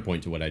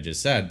counterpoint to what I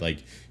just said. Like,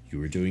 you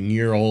were doing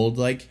your old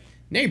like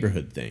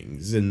neighborhood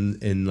things,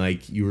 and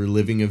like you were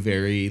living a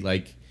very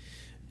like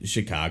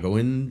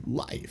Chicagoan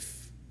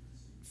life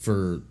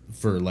for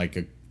like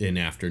an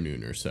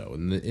afternoon or so,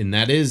 and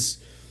that is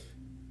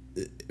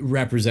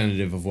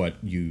representative of what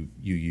you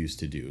used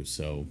to do.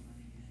 So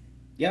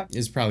Yeah.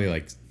 it's probably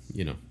like,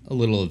 a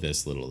little of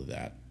this, little of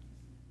that.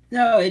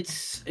 No,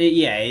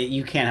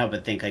 you can't help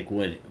but think like,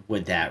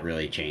 would that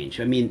really change?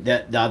 I mean,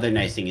 the other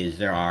nice thing is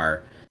there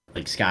are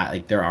like Scott,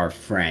 like there are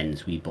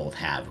friends we both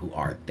have who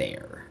are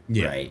there,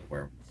 Yeah. right?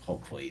 Where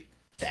hopefully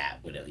that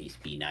would at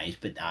least be nice,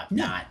 but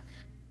No.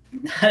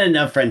 not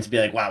enough friends to be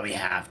like, wow, we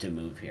have to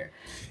move here.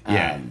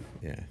 Yeah.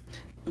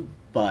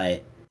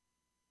 But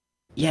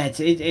yeah, it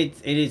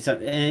is.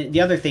 And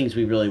the other things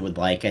we really would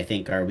like, I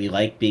think, are we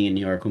like being in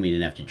New York when we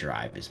didn't have to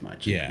drive as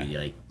much. Yeah.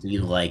 We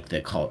like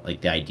the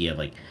like the idea of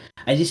like,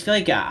 I just feel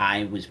like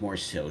I was more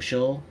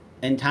social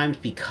in times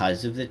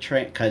because of the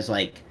train, because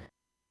like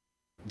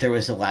there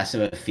was a less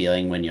of a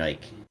feeling when you're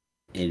like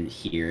in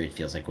here. It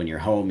feels like when you're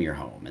home,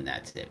 and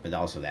that's it. But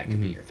also that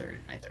could be your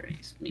my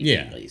 30s, me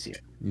Yeah. being lazier,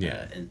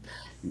 Yeah. and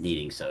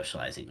needing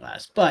socializing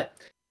less. But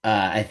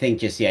I think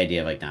just the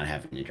idea of like not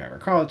having to drive our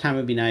car all the time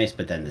would be nice,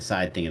 but then the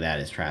side thing of that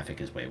is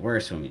traffic is way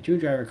worse. So when we do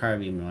drive our car,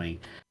 it'd be annoying.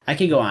 I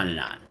could go on and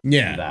on.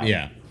 Yeah. about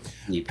Yeah.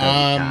 the pros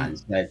and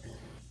cons, but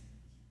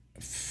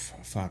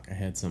Fuck, I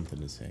had something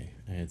to say.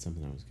 I was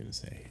gonna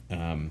say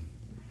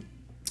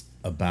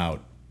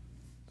about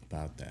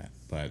that,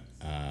 but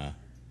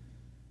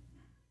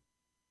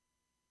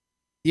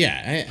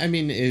yeah. I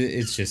mean,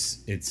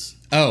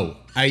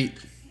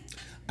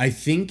 I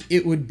think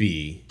it would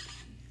be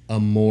a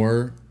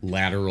more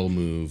lateral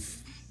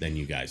move than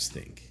you guys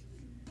think.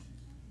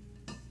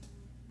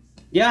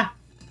 yeah,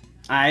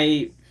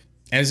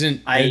 As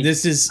in, I-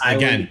 this is I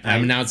would- again.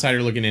 I'm an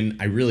outsider looking in.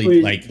 I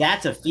really like.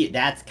 that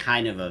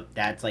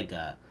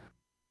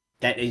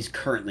is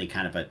currently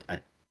kind of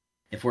a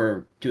if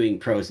we're doing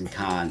pros and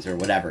cons or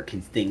whatever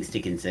things to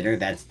consider,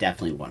 that's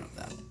definitely one of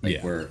them.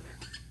 Like Yeah.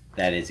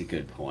 that is a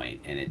good point,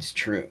 and it's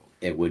true.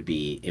 That would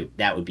be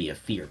a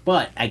fear,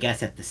 but I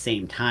guess at the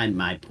same time,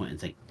 my point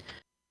is like,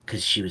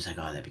 because she was like,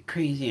 "Oh, that'd be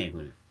crazy. I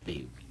would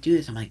do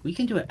this." I'm like, we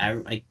can do it.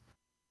 Like,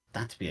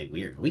 not to be like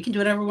weird, but we can do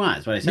whatever we want.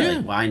 That's what I said. Yeah.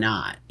 Like, why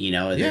not? There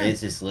Yeah. is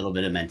this little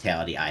bit of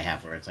mentality I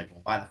have where it's like,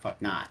 well, why the fuck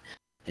not?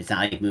 It's not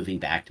like moving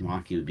back to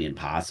Milwaukee would be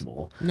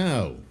impossible.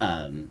 No.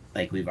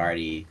 Like we've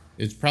already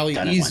It's probably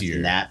done it once, easier.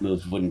 and that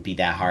move wouldn't be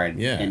that hard.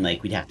 Yeah. And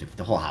like we'd have to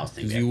the whole house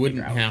thing. Because you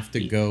wouldn't have to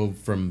go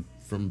from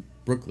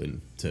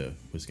Brooklyn to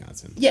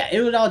Wisconsin. Yeah,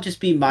 it would all just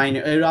be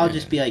minor. It would all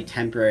just be like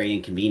temporary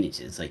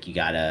inconveniences. Like you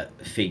gotta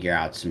figure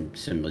out some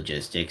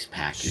logistics,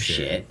 pack your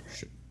shit,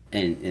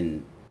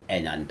 and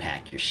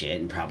unpack your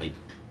shit, and probably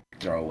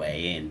throw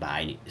away and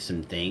buy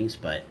some things.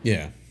 But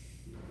yeah,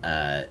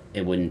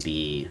 it wouldn't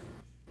be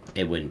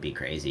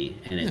crazy,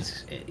 and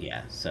it's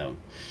so.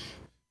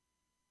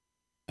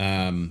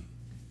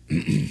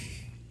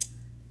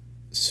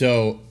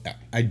 So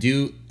I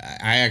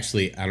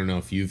don't know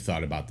if you've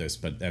thought about this,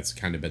 but that's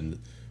kind of been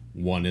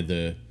one of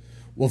the,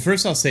 well,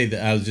 first I'll say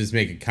that I'll just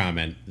make a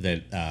comment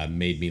that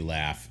made me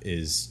laugh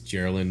is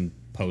Geraldine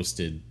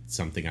posted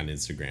something on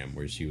Instagram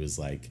where she was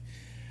like,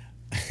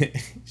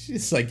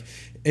 she's like,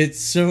 it's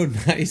so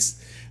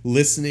nice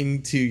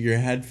listening to your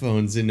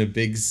headphones in a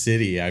big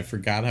city. I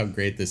forgot how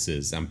great this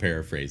is. I'm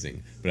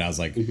paraphrasing, but I was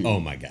like, oh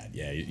my God.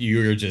 Yeah.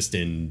 You were just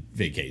in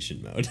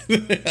vacation mode.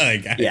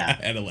 I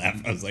had to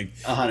laugh. I was like,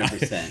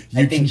 100%.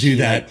 You can do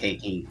that.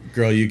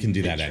 Girl, you can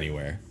do that train.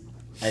 Anywhere.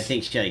 I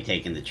think she like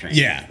taking the train.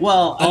 Yeah.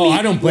 Well,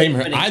 I don't blame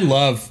her. I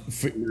love,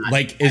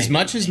 as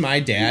much as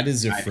my dad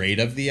is driving. afraid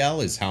of the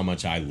L is how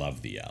much I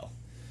love the L.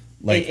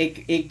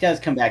 Like it does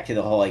come back to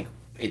the whole, like,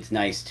 it's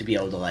nice to be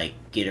able to like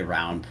get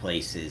around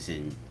places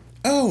and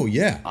oh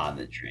yeah on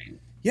the train.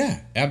 Yeah,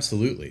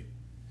 absolutely.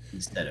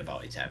 Instead of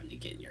always having to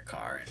get in your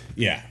car.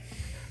 Yeah.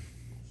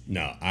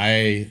 No,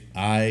 I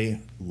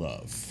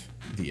love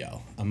the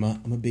L. I'm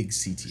a big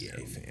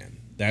CTA fan.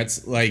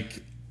 That's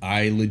like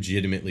I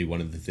legitimately one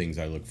of the things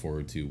I look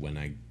forward to when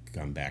I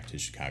come back to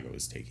Chicago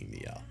is taking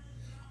the L.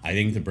 I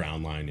think the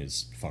Brown Line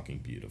is fucking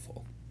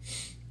beautiful.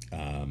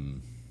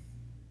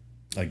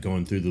 Like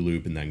going through the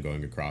loop and then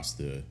going across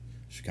the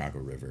Chicago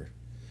River.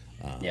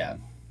 Yeah.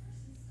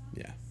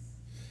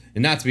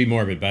 And not to be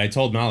morbid, but I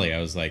told Molly,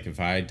 I was like, if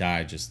I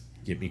die, just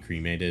get me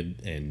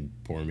cremated and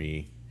pour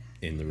me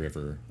in the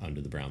river under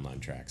the Brown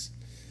Line tracks.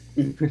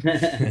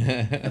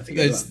 That's a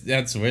good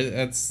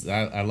one.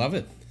 I love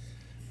it.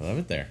 I love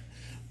it there.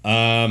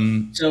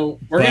 So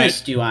we're gonna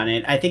stew on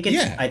it. I think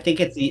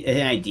it's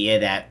an idea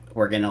that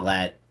we're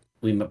gonna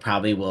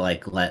probably will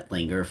like let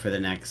linger for the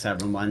next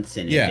several months,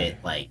 and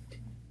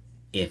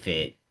if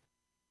it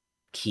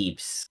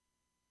keeps,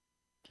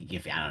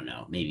 if I don't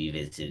know, maybe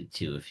visit it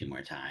too a few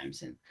more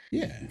times and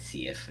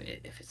see if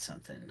it's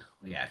something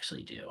we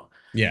actually do.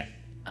 Yeah.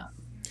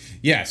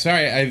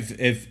 Sorry,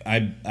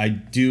 I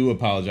do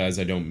apologize.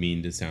 I don't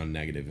mean to sound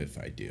negative if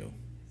I do.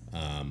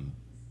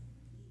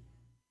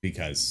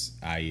 Because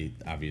I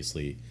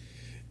obviously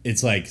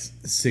it's like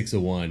 6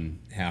 of one,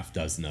 half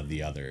dozen of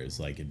the others.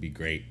 Like it'd be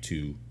great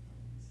to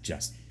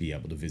just be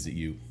able to visit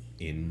you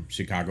in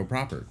Chicago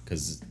proper,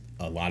 because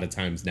a lot of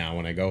times now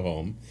when I go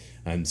home,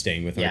 I'm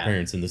staying with my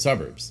parents in the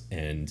suburbs,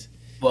 and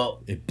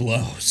it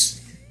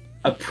blows.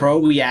 A pro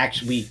we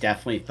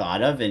definitely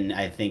thought of, and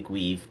I think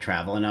we've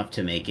traveled enough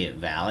to make it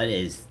valid,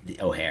 is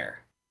the O'Hare.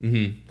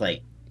 Mm-hmm.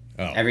 Like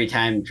every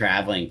time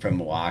traveling from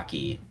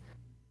Milwaukee,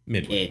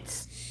 Midway.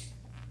 It's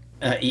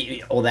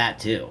that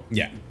too.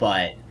 Yeah.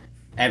 But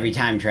every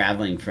time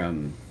traveling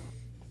from,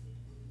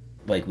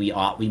 like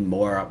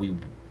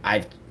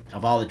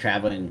of all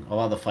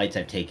the flights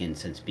I've taken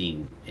since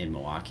being in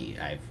Milwaukee,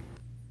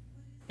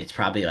 it's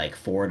probably like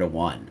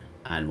 4-1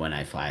 on when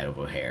I fly out of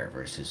O'Hare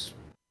versus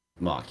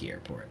Milwaukee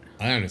Airport.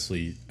 I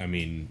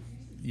mean,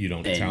 you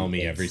don't tell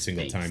me every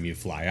single time you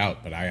fly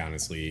out, but I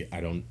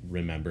don't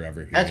remember ever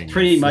hearing that's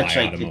pretty you fly much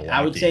out of Milwaukee.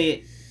 I would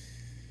say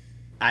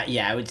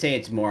I would say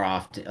it's more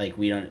often like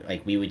we would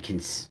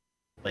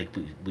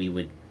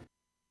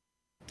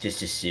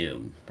just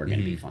assume we're going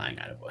to be flying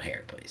out of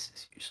O'Hare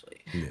places usually.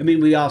 Yeah. I mean,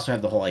 we also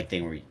have the whole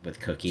thing with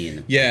Cookie and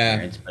the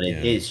parents, but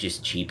it is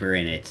just cheaper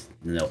and it's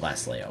no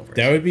less layovers.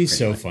 That would be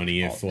so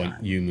funny if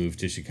you move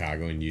to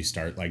Chicago and you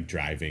start like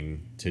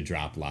driving to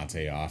drop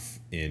Latte off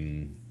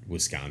in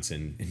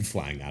Wisconsin and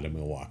flying out of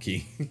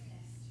Milwaukee.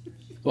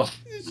 Well,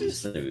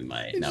 we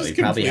might. No, we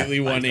probably have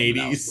completely to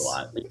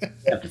 180s.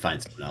 We have to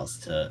find someone else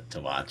to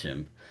watch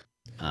him.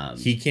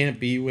 He can't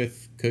be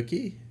with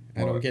Cookie?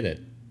 I don't get it.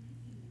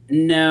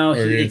 No,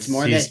 it's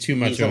more he's that too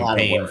much of of a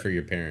pain for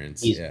your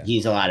parents.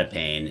 He's a lot of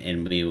pain,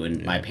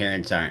 and my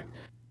parents aren't.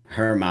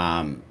 Her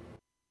mom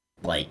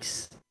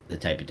likes the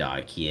type of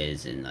dog he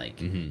is, and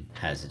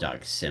has a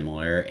dog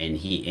similar, and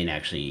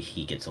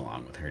he gets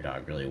along with her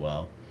dog really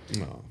well.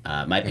 Oh,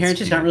 my parents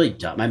just not really.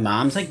 My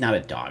mom's like not a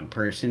dog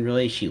person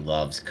really. She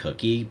loves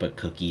Cookie, but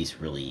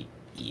Cookie's really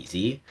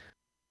easy.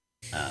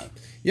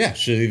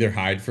 She'll either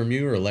hide from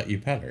you or let you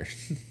pet her.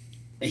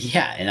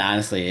 Yeah, and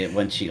honestly,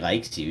 when she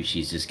likes you,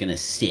 she's just gonna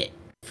sit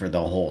for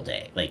the whole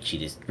day. Like she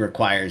just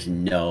requires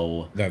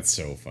no. That's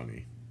so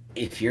funny.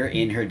 If you're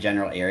in her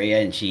general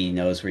area and she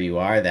knows where you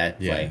are,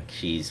 like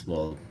she's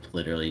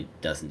literally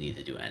doesn't need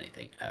to do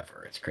anything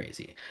ever. It's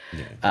crazy.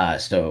 Yeah.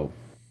 So.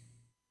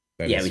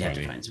 We'd funny. have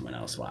to find someone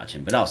else to watch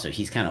him. But also,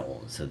 he's kind of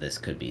old, so this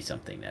could be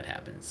something that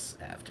happens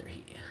after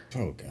he.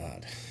 Oh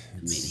God. I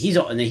mean, he's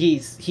old, and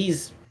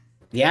he's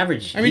The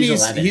average. I mean,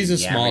 he's 11, a the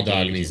small average dog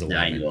age and he's is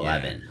 11. 9 to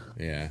 11.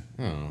 Yeah.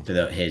 Oh. For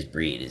his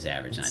breed is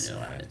average 9 to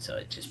 11. So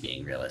it's just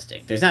being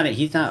realistic. He's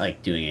not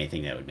like doing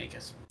anything that would make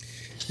us.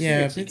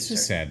 Yeah, seriously it's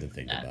just sad to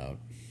think that. about.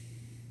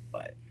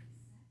 But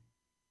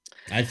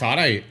I thought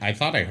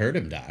I heard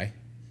him die.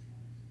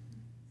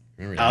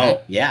 Remember oh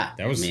that? yeah,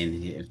 That was- I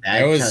mean,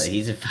 that was-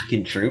 he's a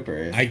fucking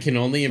trooper. I can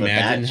only But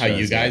that imagine how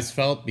you shows guys that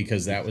felt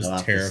because that was fell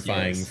off the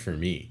terrifying stairs. for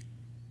me.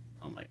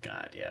 Oh my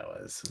god, yeah,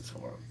 it was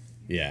horrible.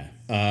 Yeah.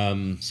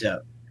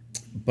 So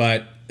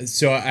But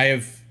so I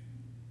have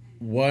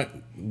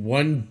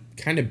one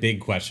kind of big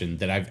question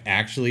that I've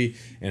actually,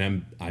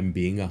 and I'm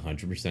being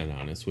 100%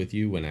 honest with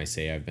you when I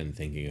say I've been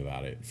thinking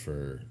about it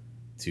for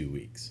 2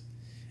 weeks,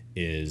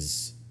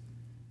 is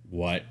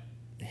what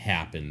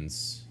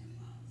happens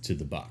to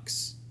the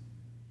Bucks?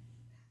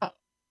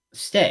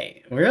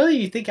 stay. Really,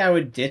 you think I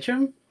would ditch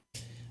him?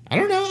 I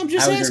don't know. I'm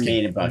just I would asking.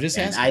 remain a I'm Bucks just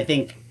fan.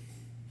 asking.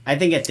 I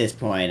think at this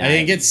point, I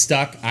think it's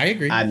stuck. I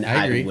agree. I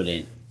agree. I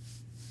wouldn't.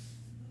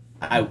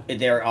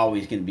 They're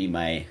always going to be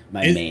my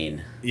It-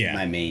 main yeah.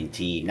 my main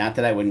team. Not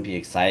that I wouldn't be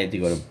excited to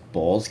go to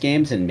Bulls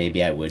games, and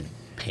maybe I would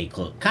pay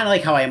close. Kind of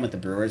like how I am with the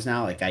Brewers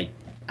now. Like I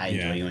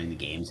Yeah. enjoy going to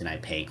games and I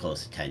pay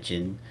close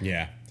attention.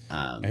 Yeah.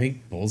 Um, I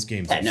think Bulls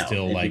games yeah, are no, still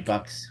it'd be like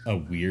Bucks. a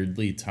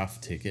weirdly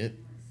tough ticket.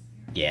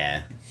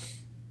 Yeah,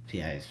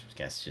 I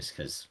guess just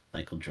because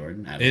Michael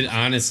Jordan. I don't It know.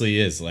 honestly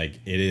is like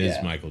it is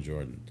Yeah. Michael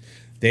Jordan.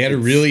 They had a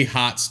really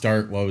hot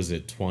start. What was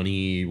it?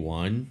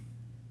 21.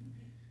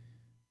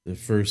 The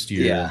first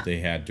year Yeah. they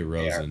had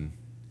DeRozan,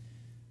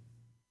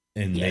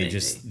 and Yeah,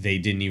 they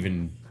didn't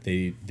even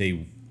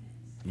they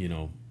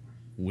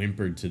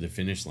whimpered to the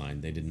finish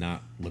line. They did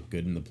not look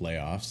good in the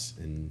playoffs,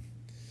 and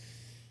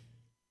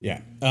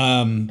yeah.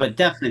 But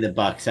definitely the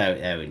Bucks. I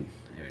would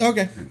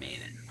Okay. remain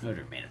it. I would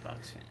remain a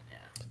Bucks fan.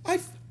 Yeah.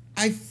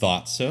 I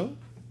thought so,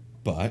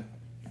 but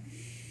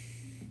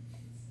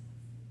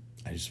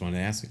I just want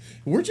to ask.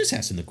 We're just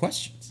asking the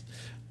questions.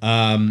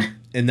 And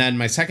then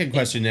my second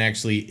question,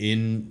 actually,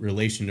 in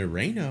relation to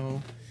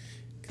Reno,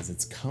 because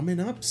it's coming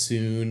up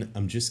soon.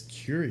 I'm just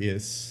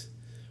curious,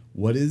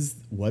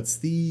 what's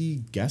the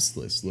guest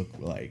list look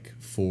like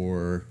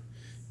for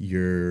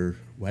your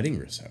wedding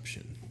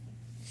reception?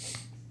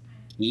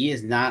 He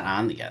is not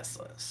on the guest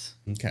list.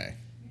 Okay.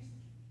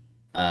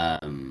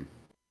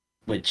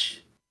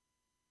 Which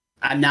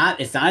I'm not.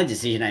 It's not a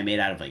decision I made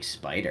out of like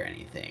spite or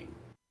anything.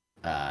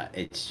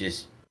 It's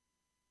just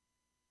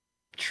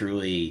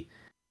truly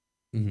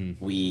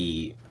Mm-hmm.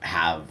 we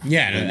have.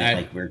 Yeah, no,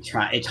 like we're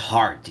trying. It's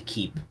hard to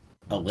keep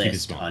a it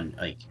list small. on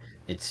like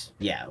it's we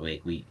Yeah,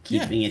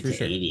 keeping it for to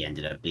sure. 80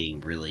 ended up being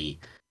really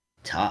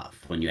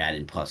tough when you add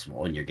in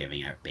 +1. You're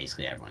giving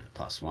basically everyone the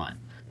 +1.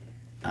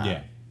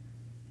 Yeah.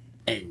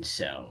 And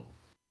so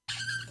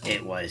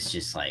it was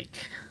just like,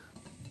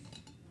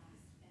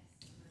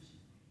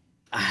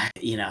 I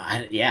did not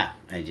add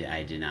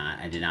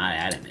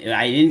him.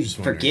 I didn't Just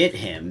wondering. forget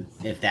him,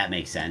 if that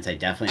makes sense. I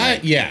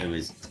definitely, Yeah. it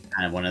was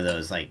kind of one of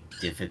those like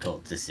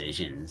difficult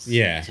decisions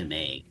Yeah. to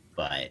make,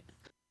 but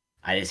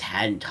I just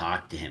hadn't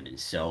talked to him in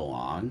so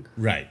long,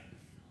 Right.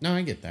 No,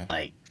 I get that.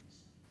 like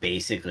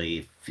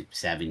basically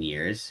 7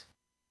 years.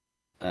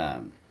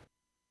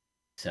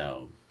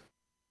 So,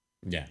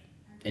 Yeah.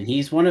 and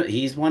he's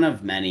one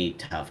of many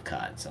tough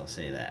cuts. I'll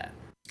say that.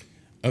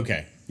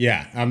 Okay.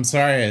 Yeah. I'm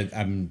sorry.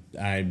 I'm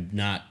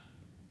not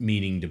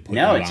meaning to put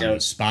No, you it's on the o-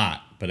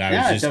 spot, but I No,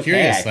 was it's just okay.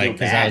 curious, I feel like,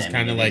 because I bad. was mean,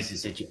 kind of it like,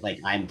 makes the like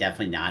I'm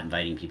definitely not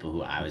inviting people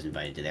who I was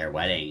invited to their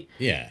wedding,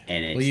 yeah.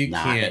 and it's Well, you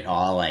not can't. at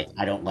all like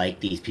I don't like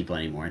these people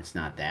anymore. It's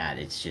not that.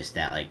 It's just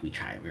that like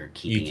we're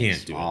keeping You can't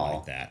it do it small,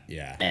 like that.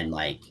 Yeah. and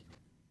like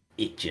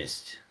it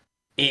just.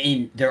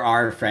 And there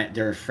are friend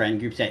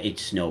groups that it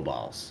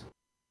snowballs.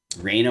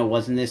 Reno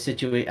was in this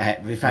situation.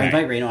 If I Right.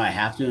 invite Reno, I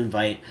have to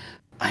invite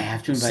all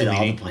the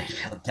Salini.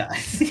 Plainfield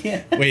guys.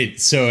 Yeah.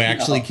 Wait. So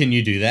actually, can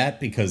you do that?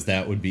 Because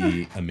that would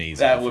be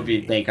amazing. That for would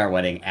be me. make our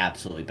wedding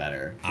absolutely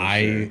better. for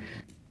sure.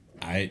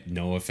 I.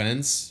 No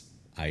offense.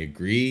 I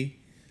agree.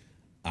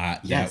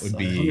 Yes, that would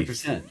be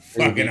 100%.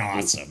 fucking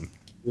awesome.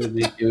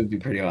 It would be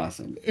pretty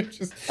awesome.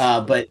 Just-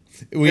 But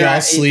we yeah, all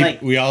it's sleep.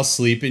 like- we all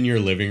sleep in your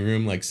living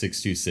room like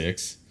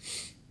 626.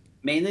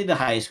 mainly the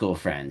high school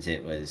friends.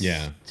 It was,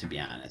 Yeah. to be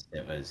honest,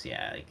 it was,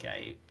 like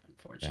I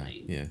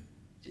unfortunately, Yeah.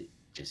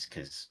 just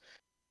because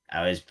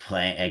I was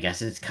playing, I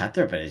guess it's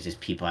cutthroat, but it's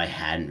just people I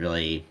hadn't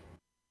really,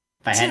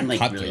 if I It's hadn't not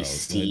like really cutthroat,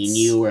 seen it's-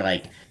 you or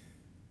like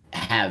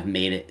have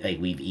made it, like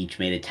we've each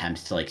made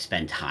attempts to like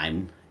spend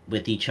time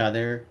with each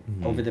other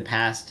Mhm. over the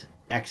past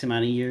X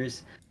amount of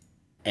years.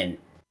 And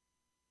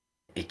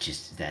it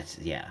just it's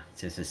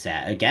just a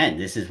sad. Again,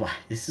 this is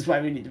why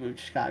we need to move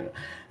to Chicago.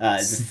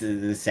 This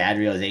is the sad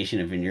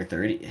realization of when you're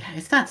 30.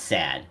 It's not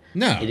sad.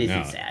 No. It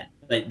isn't no. sad,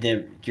 but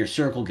your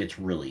circle gets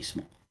really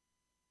small.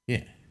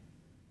 Yeah.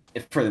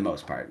 For the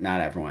most part,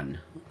 not everyone.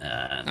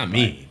 Not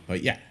me,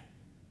 but yeah.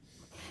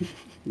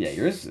 Yeah,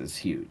 yours is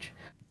huge.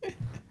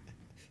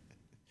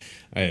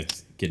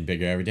 It's getting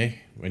bigger every day.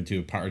 Went to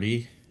a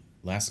party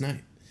last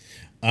night.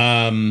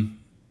 I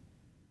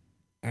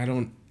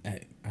don't. I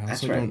That's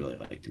also where don't. I'd really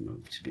like to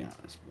move, to be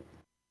honest.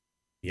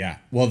 Yeah.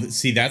 Well,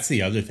 see, that's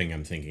the other thing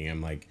I'm thinking.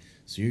 I'm like,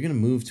 so you're gonna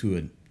move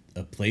to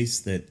a place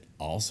that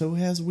also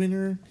has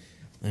winter?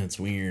 That's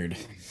weird.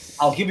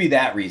 I'll give you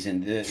that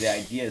reason. The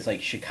idea is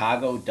like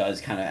Chicago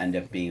does kind of end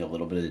up being a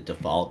little bit of the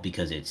default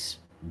because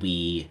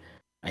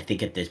I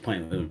think at this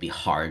point it would be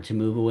hard to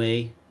move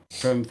away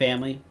from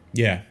family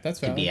Yeah, that's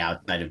to be valid.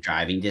 outside of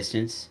driving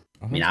distance.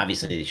 I mean, 100%.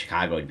 obviously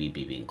Chicago would be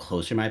being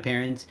closer to my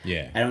parents.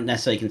 Yeah. I don't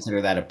necessarily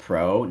consider that a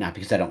pro, not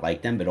because I don't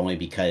like them, but only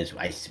because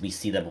we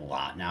see them a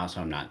lot now,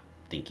 so I'm not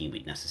thinking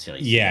we'd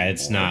necessarily see Yeah, them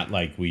it's more, not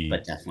like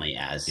but definitely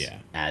Yeah.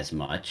 as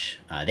much.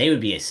 They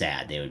would be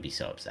sad. They would be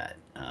so upset.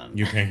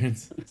 Your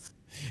parents?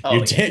 Oh,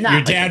 your yeah, not your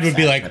like dad would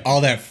be upset, like, but-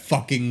 all that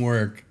fucking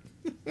work.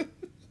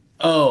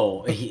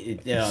 Oh,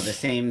 the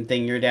same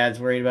thing your dad's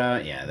worried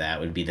about. Yeah,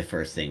 that would be the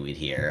first thing we'd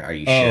hear. Are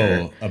you sure?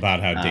 Oh, about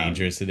how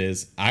dangerous it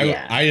is.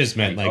 yeah. I just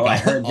meant Like, like, oh, I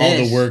heard all the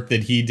this. work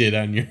that he did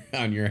on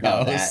your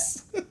No,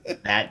 house.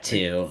 That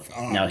too.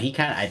 No, he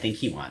kind of. I think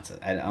he wants it.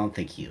 I don't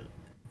think he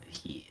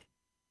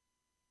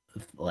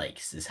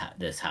likes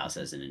this house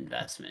as an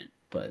investment.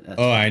 But that's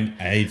Oh, fine.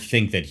 I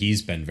think that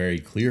he's been very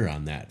clear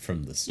on that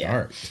from the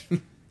start.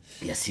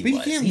 Yes, he But you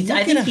was. can't I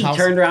look think at a he house-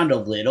 turned around a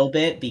little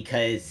bit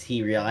because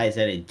he realized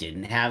that it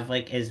didn't have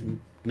like as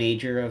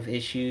major of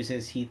issues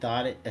as he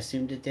thought it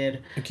assumed it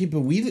did. Okay,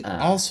 but we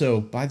also,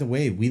 by the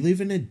way, we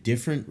live in a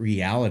different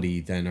reality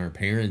than our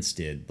parents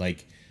did.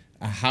 Like,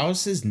 a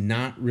house is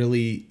not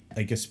really,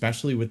 like,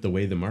 especially with the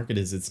way the market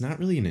is, it's not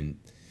really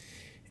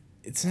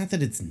it's not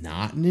that it's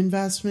not an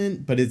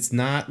investment, but it's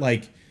not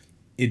like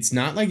it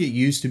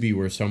used to be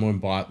where someone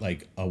bought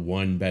like a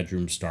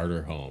 1-bedroom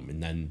starter home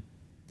and then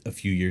a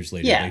few years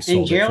later Yeah, they and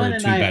sold it for Geraldine a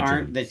and I 2-bedroom.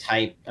 aren't the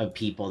type of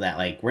people that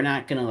like we're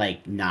not gonna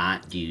like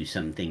not do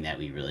something that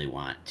we really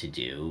want to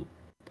do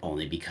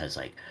only because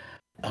like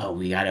oh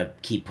we gotta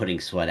keep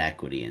putting sweat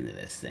equity into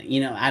this thing.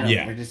 You know, I don't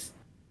Yeah. know. We're just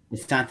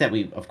it's not that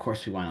we of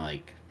course we want to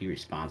like be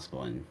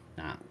responsible and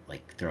not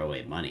like throw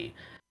away money,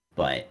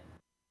 but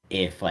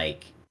if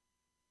like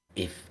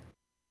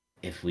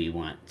if we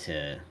want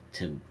to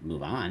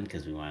move on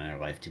because we want our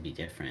life to be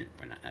different,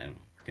 we're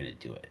gonna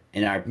do it.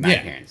 And my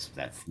Yeah. parents,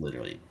 that's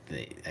literally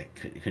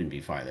couldn't be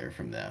farther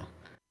from the.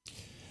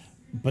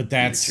 But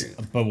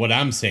but what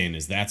I'm saying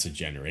is that's a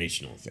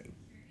generational thing.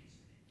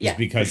 Yeah,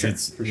 Because for sure,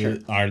 it's for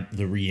sure.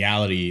 the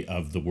reality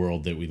of the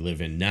world that we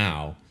live in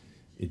now.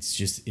 It's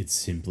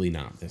simply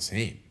not the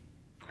same.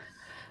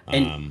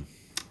 And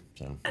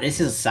So this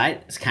is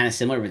it's kind of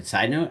similar with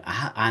side note.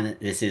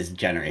 This is a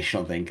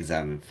generational thing because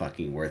I'm a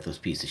fucking worthless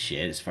piece of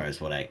shit as far as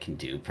what I can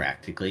do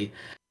practically.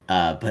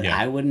 But Yeah.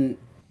 I wouldn't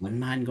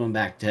mind going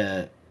back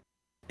to.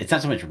 It's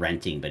not so much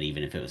renting, but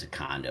even if it was a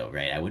condo,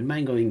 right? I wouldn't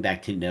mind going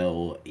back to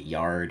no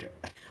yard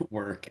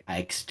work,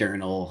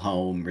 external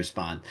home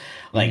response,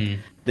 like Mhm.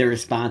 the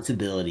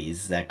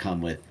responsibilities that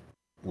come with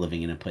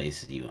living in a place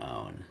that you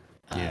own.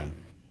 Yeah.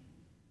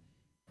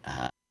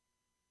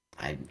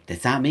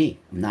 That's not me.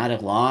 I'm not a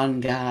lawn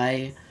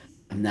guy.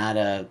 I'm not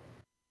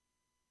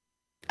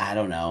I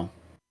don't know.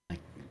 Like,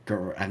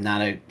 I'm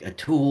not a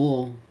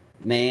tool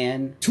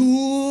man.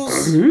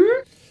 Tools.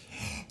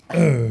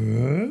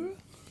 I'm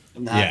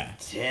not Yeah.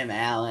 Tim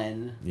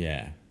Allen.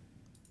 Yeah.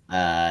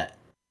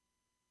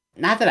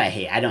 Not that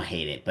I don't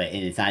hate it, but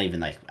it's not even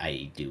like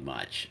I do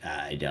much.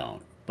 I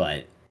don't.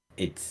 But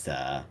it's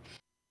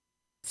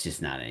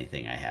just not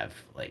anything I have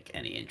like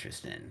any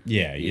interest in.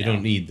 Yeah, you know?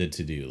 don't need the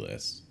to-do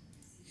list.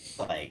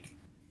 Like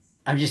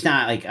I'm just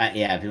not like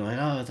people are like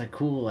oh it's like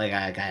cool like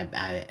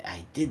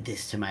I did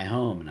this to my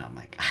home and I'm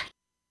like I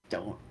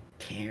don't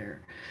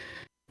care.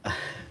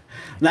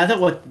 Not that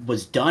what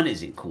was done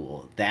isn't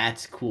cool.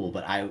 That's cool,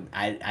 but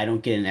I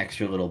don't get an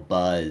extra little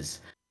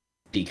buzz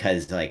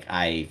because like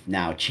I've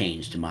now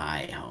changed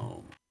my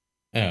home.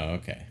 Oh,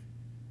 okay.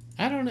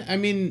 I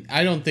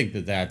don't think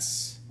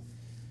that's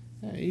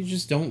you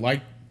just don't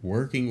like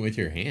working with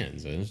your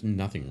hands. There's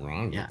nothing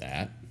wrong Yeah. with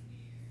that.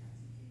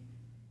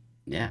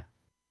 Yeah,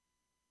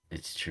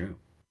 it's true.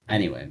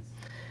 Anyway,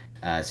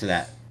 so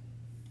that,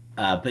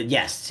 but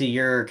yes, to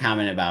your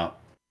comment about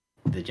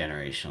the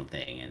generational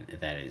thing, and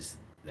that is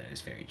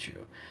very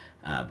true.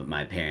 But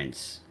my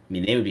parents, I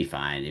mean, they would be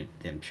fine.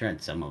 I'm sure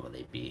at some of it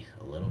they'd be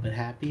a little bit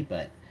happy,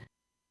 but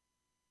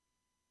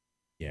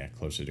Yeah,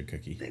 closer to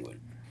Cookie.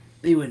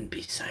 they wouldn't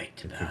be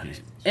psyched about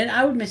it. And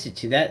I would miss it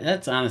too.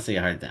 That's honestly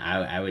a hard thing.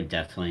 I would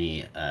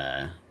definitely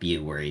be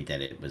worried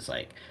that it was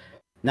like,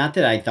 not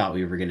that I thought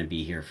we were gonna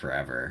be here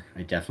forever.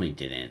 I definitely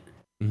didn't.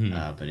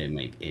 Mhm. But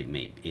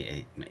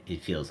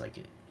it feels like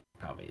it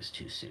probably is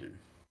too soon.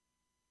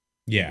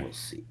 Yeah, We'll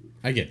see.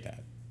 I get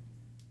that.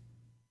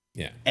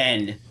 Yeah.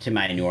 And to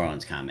my New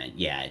Orleans comment,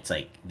 yeah, it's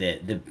like the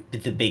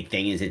big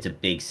thing is it's a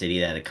big city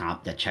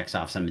that checks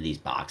off some of these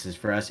boxes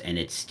for us, and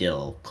it's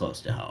still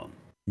close to home.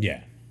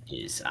 Yeah.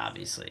 Is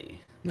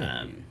obviously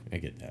No, I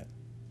get that.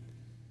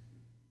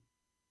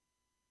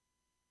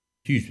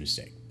 Huge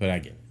mistake, but I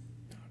get it.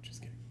 No, I'm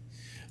just kidding.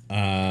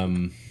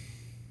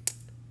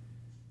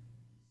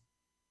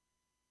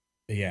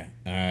 But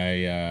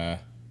yeah,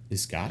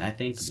 is Scott? I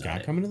think Scott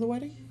about it. coming to the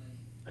wedding?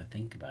 I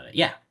think about it.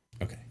 Yeah,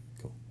 Okay,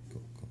 cool.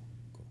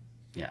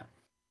 yeah.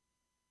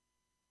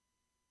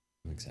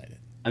 I'm excited.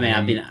 I mean,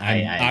 I've been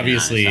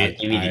obviously I've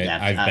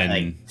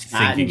been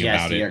Scott thinking and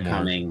about Jesse it are more.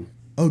 coming.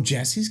 Oh,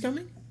 Jesse's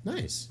coming?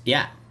 Nice.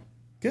 Yeah,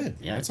 Good.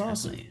 yeah, That's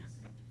awesome.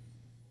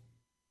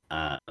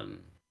 definitely.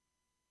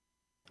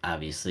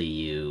 Obviously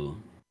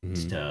you,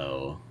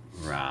 so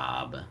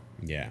Rob.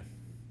 Yeah.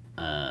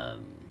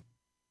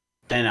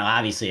 Then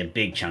obviously a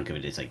big chunk of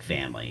it is like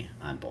family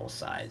on both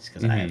sides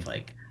because I have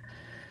like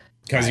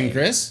Cousin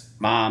Chris?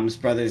 mom's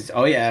brothers.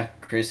 Oh yeah,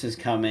 Chris is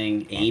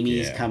coming.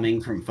 Amy's yeah.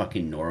 coming from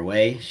fucking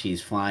Norway.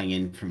 She's flying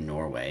in from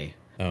Norway.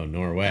 Oh,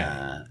 Norway.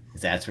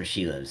 'Cause that's where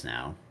she lives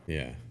now.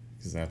 Yeah.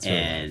 Because that's her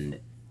And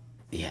life.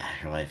 yeah,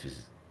 her life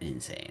is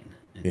insane.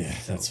 It's Yeah,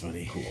 so that's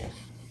funny. Cool.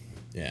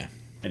 Yeah.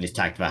 I just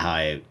talked about how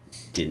I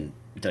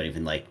don't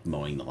even like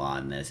mowing the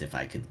lawn as if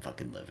I could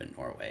fucking live in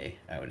Norway.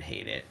 I would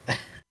hate it.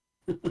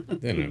 They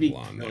don't It'd have be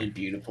lawn really there.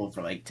 beautiful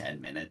for like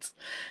 10 minutes.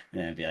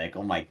 And I'd be like,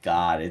 oh my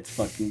god, it's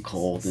fucking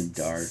cold and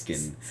dark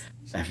and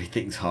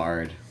everything's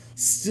hard.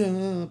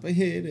 Stop! I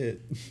hate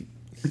it.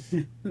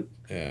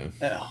 Yeah.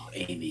 Oh,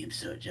 Amy, I'm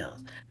so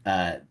jealous.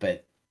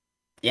 But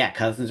yeah,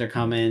 cousins are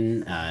coming.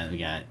 We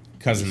got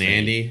Cousin obviously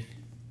Andy.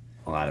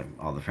 a lot of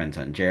all the friends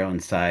on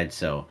Geraldine's side.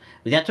 So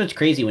that's what's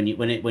crazy when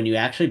you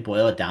actually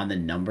boil it down. The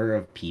number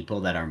of people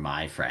that are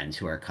my friends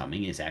who are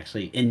coming is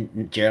actually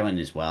in Geraldine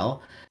as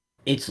well.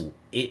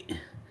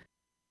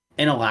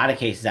 In a lot of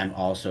cases, I'm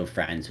also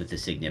friends with a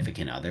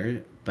significant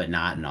other, but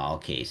not in all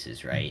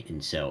cases, right?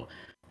 And so,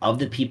 of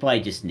the people I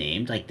just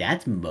named, like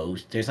that's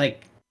most. There's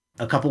like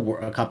a couple.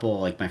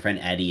 Like my friend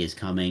Eddie is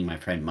coming. My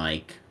friend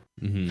Mike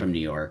from New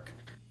York.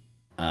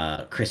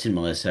 Chris and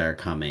Melissa are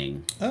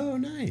coming. Oh,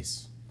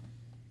 nice.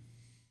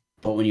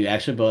 But when you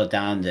actually boil it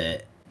down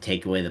to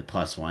take away the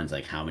plus ones,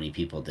 like how many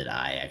people did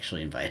I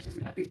actually invite?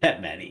 Not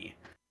that many.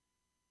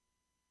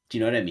 Do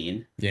you know what I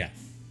mean? Yeah.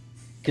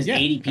 Because Yeah,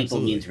 80 people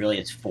absolutely. means really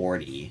it's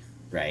 40,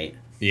 right?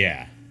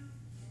 Yeah.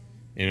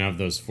 And of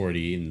those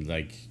 40, and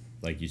like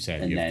you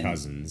said, And you have then-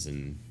 cousins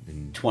and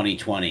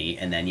 2020,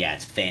 and then yeah,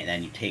 it's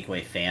then you take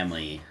away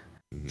family.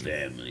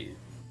 Family.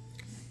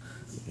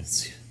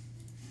 it's,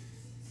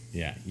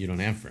 yeah, you don't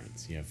have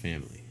friends, you have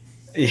family.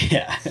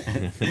 Yeah.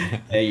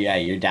 Yeah,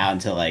 you're down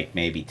to like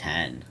maybe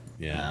 10.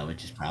 Yeah.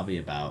 Which is probably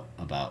about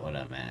what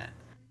I'm at.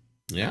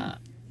 Yeah.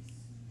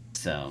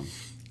 So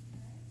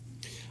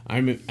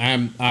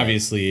I'm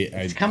obviously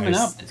it's coming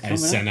up. It's I coming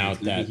sent up. out It's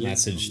gonna that be here.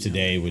 message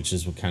today, which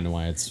is kind of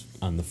why it's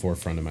on the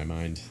forefront of my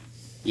mind.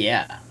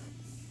 yeah.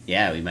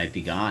 Yeah, we might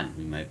be gone.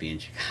 We might be in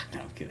Chicago.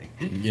 No, I'm kidding.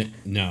 Yeah,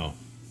 no,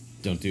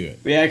 don't do it.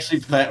 We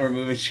actually we're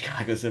moving to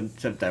Chicago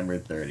September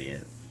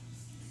 30th.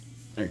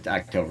 Or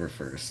October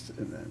 1st.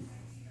 And then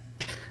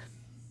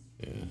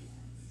Yeah,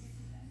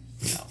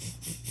 no.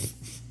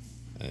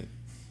 I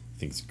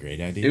think it's a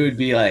great It idea. would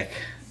be like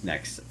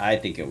I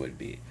think it would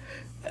be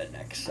a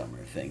next summer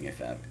thing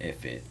if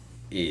it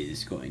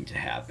is going to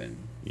happen.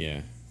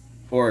 Yeah,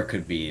 Or it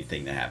could be a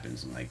thing that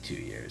happens in like 2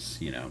 years,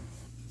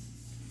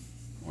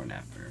 or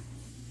never.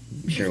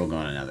 I'm sure we'll go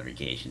on another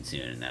vacation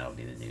soon, and that'll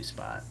be the new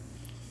spot.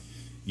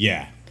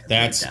 yeah.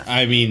 That's. We're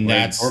I mean,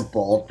 that's. we're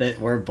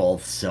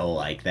both so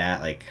like that.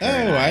 Like her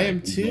and I am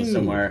we go too.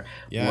 Somewhere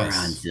Yes. we're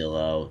on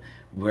Zillow.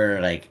 We're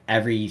like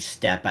every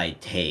step I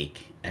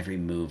take, every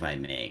move I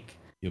make,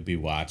 You'll be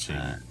watching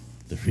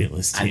the real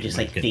estate. I'm just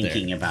like market there.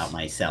 thinking about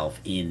myself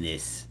in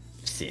this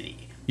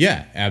city.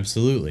 Yeah,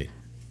 absolutely.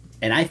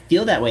 And I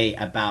feel that way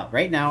about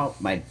right now.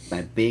 My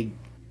big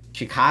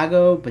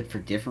Chicago, but for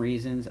different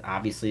reasons,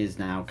 obviously is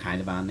now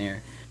kind of on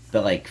there.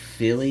 But like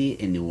Philly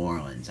and New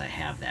Orleans, I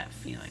have that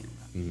feeling.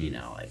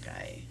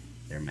 Like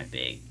they're my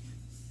big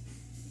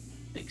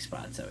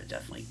spots. I would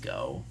definitely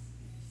go.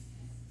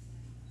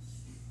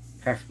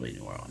 Preferably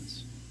New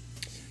Orleans,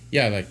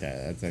 Yeah, I like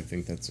that. I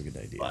think that's a good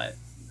idea. but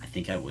I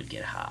think I would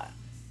get hot.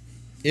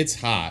 It's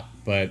hot,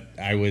 but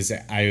I was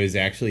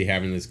actually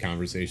having this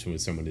conversation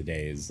with someone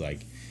today. Is like,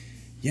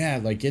 yeah,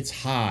 like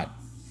it's hot,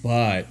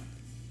 but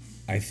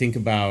I think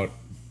about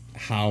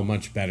how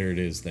much better it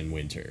is than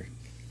winter,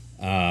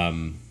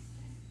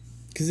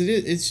 because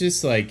it's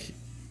just like,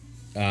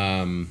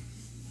 I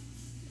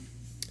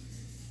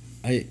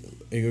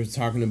was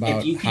talking about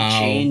If you could how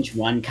change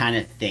one kind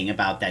of thing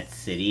about that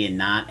city, and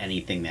not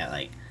anything that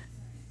like,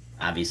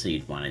 obviously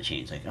you'd want to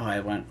change, like, oh, I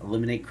want to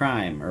eliminate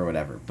crime or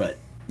whatever. But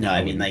no,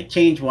 I mean like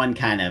change one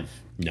kind of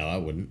no, I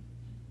wouldn't.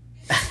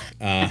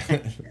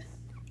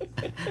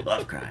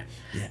 love crime.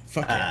 Yeah,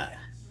 fuck yeah.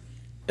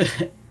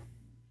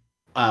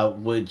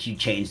 Would you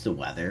change the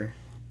weather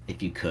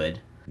if you could?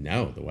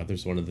 No, the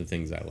weather's one of the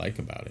things I like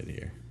about it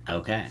here.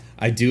 Okay.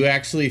 I do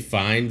actually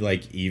find,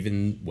 like,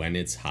 even when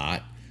it's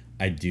hot,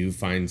 I do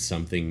find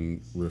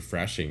something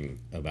refreshing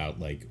about,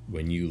 like,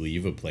 when you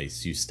leave a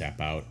place, you step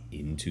out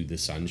into the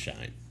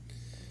sunshine.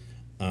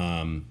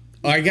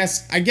 I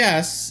guess, like,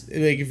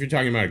 if you're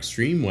talking about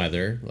extreme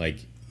weather,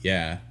 like,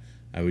 yeah,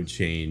 I would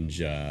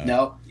change.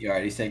 No, you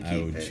already said keep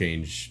I would it.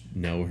 change.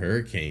 No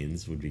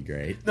hurricanes would be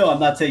great. No, I'm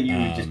not saying you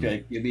would just be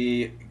like, give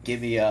me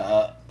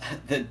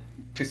the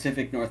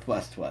Pacific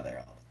Northwest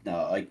weather.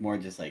 No, like more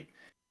just like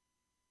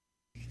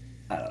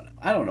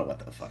I don't know what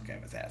the fuck I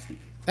was asking.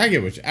 I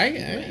get what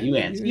You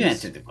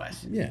answered the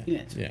question. Yeah, You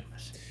answered yeah. the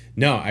question.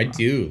 No, I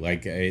do.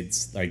 Like,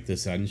 it's like the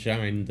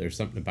sunshine. There's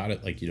something about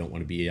it. Like, you don't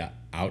want to be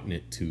out in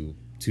it too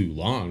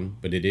long,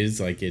 but it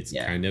is like it's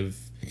kind of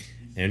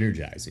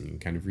energizing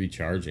and kind of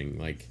recharging.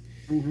 Like,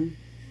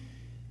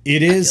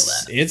 it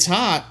is. It's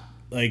hot.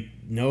 Like,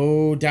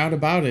 no doubt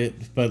about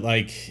it. But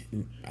like,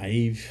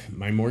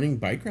 my morning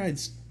bike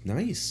ride's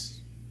nice.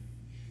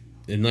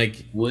 And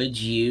like, would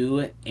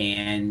you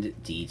and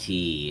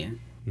DT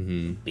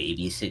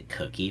babysit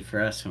Cookie for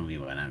us when we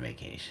went on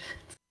vacation?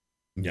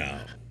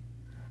 No.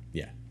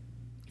 Yeah,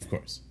 of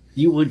course.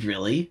 You would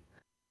really?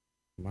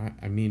 Why?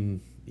 I mean,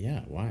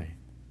 yeah. Why?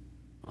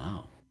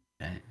 Wow.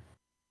 Okay.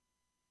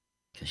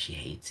 Because she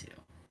hates you.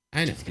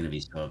 I know. She's gonna be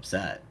so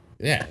upset.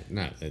 Yeah,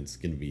 no, it's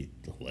gonna be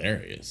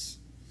hilarious.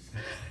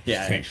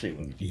 Yeah,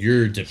 actually.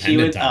 You're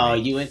dependent on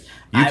me. You would. You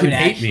I can would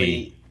hate actually,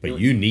 me, but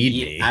you need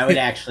me. I would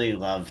actually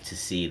love to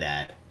see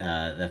that.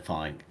 The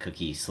falling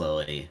Cookie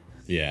slowly.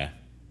 Yeah,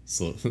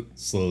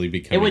 slowly It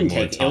becoming wouldn't more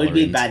take. tolerant. It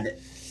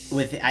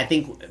would be by I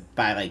think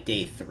by like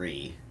day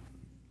 3,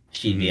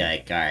 she'd be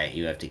like, "All right,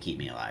 you have to keep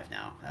me alive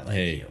now. I like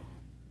you."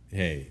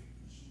 Hey,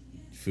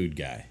 food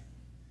guy.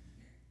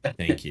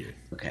 Thank you.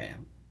 Okay.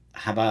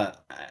 How about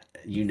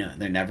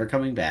they're never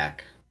coming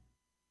back.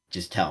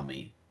 Just tell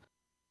me.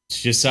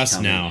 It's just us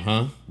Tell now, me.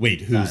 huh?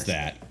 Wait, who's Us.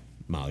 that?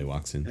 Molly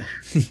walks in.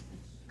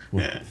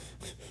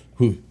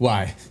 Who?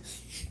 Why?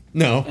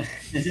 No.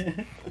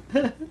 Yeah.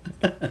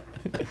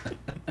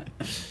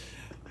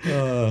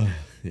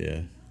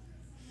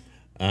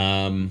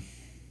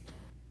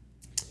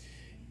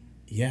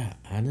 Yeah,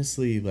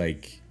 honestly,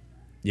 like,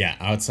 yeah,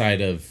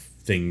 outside of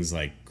things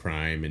like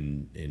crime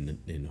and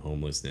in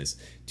homelessness,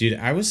 dude,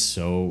 I was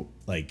so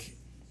like,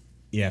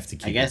 you have to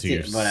keep it to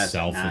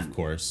yourself, of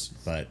course,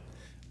 but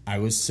I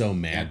was so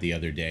mad the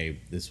other day.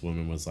 This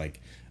woman was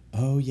like,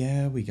 "Oh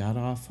yeah, we got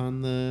off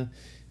on the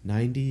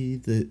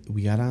 90.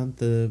 We got on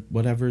the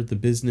whatever the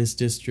business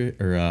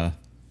district or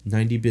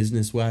 90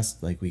 Business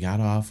West. Like we got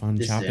off on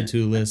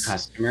Tchoupitoulas."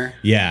 Customer.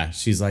 Yeah,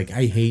 she's like,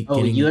 "I hate." Oh,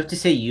 getting... you have to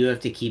say you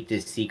have to keep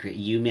this secret.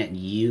 You meant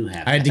you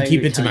have. I had to thought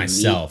keep you were it to telling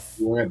myself.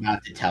 Me, you were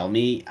about to tell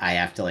me. I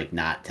have to like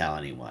not tell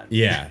anyone.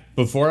 Yeah,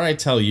 before I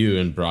tell you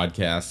and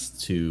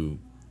broadcast to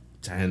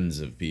tens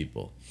of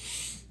people,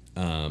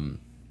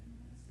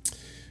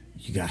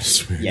 you gotta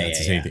swear not to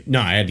say anything.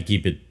 No, I had to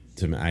keep it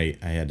to me. I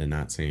had to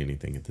not say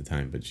anything at the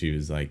time, but she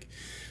was like,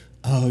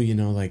 "Oh,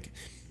 like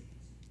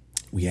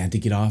we had to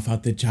get off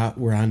at the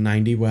we're on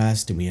 90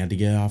 West, and we had to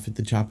get off at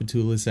the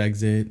Tchoupitoulas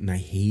exit, and I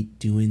hate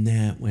doing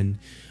that when,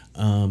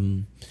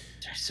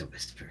 There's a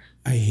whisper.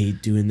 I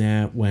hate doing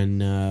that when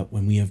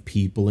we have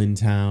people in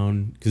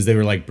town because they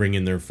were like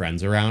bringing their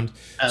friends around.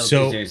 Oh,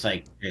 so there's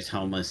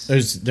homeless.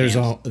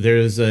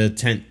 There's a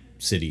tent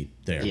city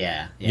there.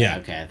 Yeah.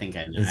 Okay, I think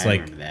I know. It's I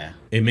like remember that.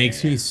 it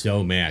makes me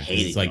so mad.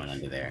 Hated It's like going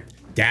under there.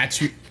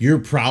 that's your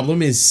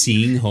problem is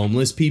seeing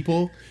homeless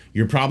people.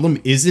 Your problem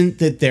isn't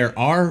that there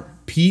are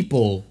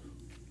people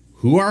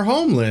who are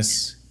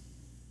homeless.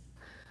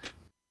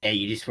 Yeah,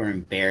 you just were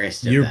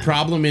embarrassed. Your them.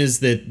 problem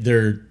is that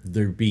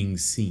they're being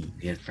seen.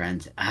 You had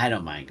friends. I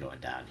don't mind going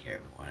down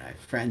here, but when I have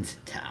friends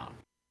in town.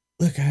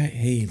 Look,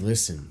 hey,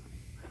 listen.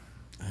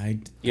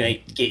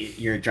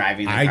 You're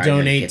driving. The I car,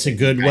 donate to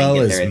Goodwill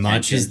as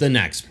much attention. as the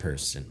next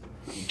person.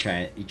 You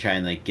try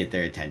and like get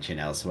their attention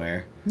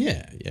elsewhere.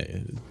 Yeah.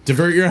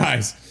 Divert your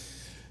eyes.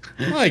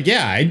 Like,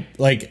 yeah,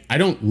 I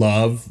don't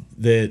love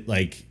that,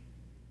 like,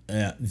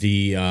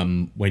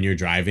 when you're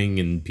driving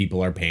and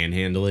people are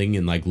panhandling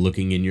and like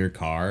looking in your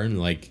car and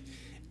like,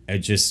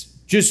 I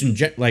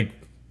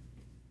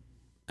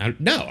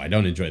I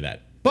don't enjoy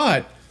that.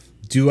 But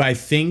do I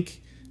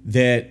think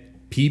that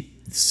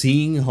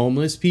seeing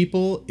homeless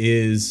people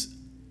is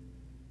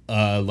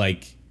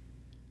like,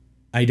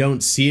 I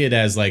don't see it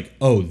as like,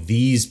 oh,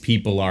 these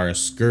people are a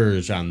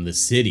scourge on the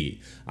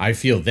city. I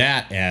feel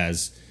that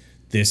as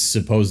this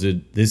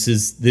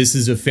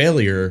is a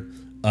failure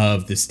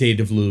of the state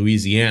of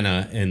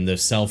Louisiana and the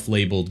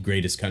self-labeled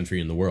greatest country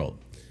in the world.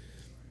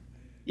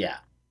 Yeah.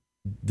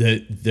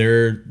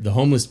 The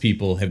homeless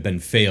people have been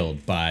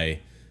failed by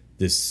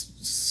this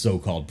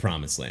so-called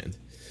promised land.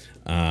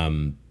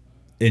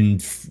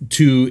 And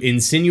to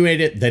insinuate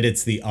it that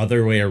it's the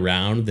other way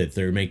around, that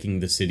they're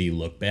making the city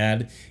look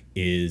bad,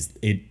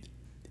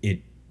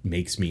 it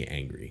makes me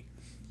angry,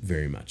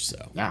 very much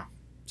so. Yeah.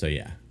 So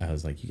yeah, I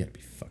was like, you gotta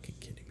be fucking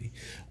kidding me.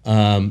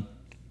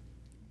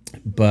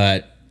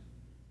 But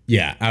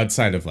yeah,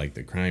 outside of like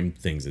the crime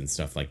things and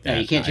stuff like that, No,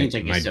 you can't change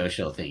a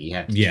social thing. You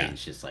have to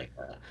change just like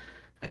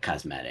a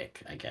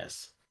cosmetic, I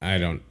guess. I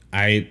mean,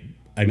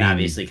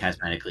 obviously,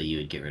 cosmetically, you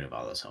would get rid of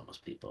all those homeless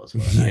people as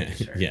well.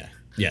 Yeah.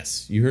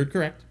 Yes, you heard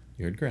correct.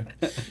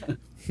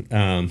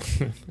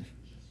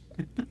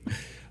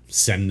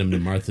 Send them to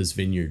Martha's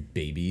Vineyard,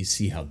 baby.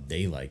 See how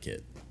they like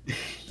it.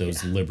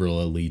 Those liberal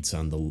elites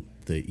on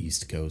the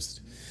East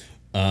Coast.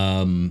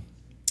 Not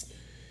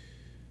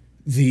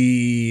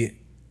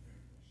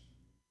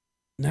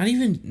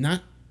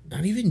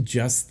even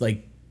just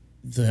like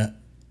the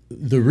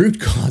the root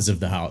cause of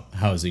the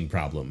housing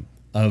problem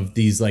of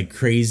these like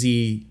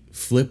crazy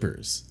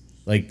flippers.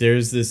 Like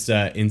there's this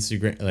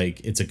Instagram, like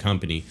it's a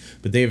company,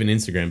 but they have an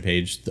Instagram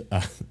page.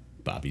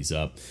 Bobby's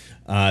up.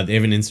 They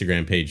have an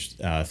Instagram page,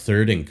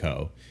 Third and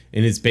Co.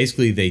 And it's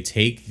basically they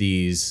take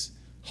these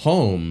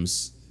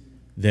homes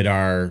that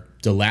are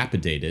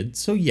dilapidated.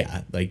 So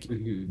yeah, like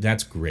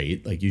that's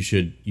great. Like you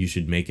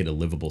should make it a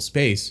livable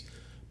space.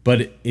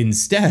 But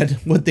instead,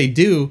 what they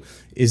do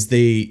is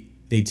they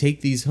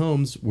take these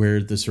homes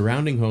where the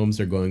surrounding homes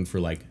are going for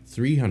like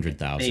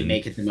 $300,000. They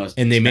make it the most,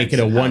 and they make it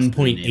a expensive house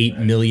in the $1.8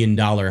 neighborhood. million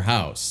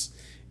house,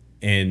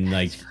 and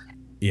like,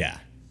 yeah,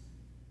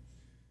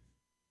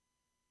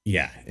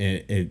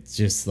 it's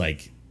just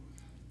like,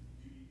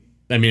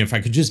 I mean, if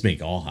I could just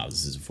make all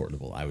houses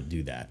affordable, I would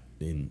do that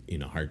in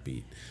a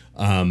heartbeat.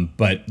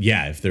 But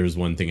yeah, if there was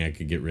one thing I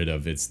could get rid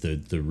of, it's the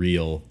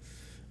real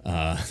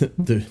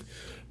the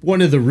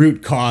one of the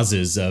root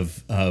causes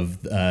of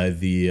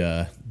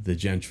the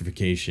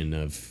gentrification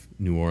of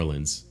New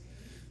Orleans.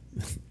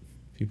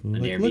 People are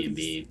An like, "Look,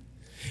 Airbnb.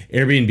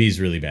 Airbnb is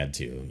really bad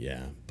too."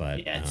 Yeah,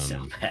 but Yeah, it's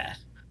so bad.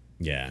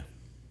 yeah,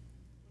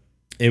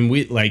 and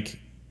we like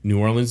New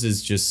Orleans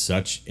is just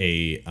such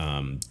a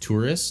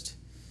tourist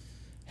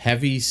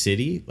heavy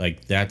city.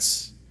 Like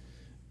that's,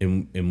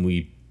 and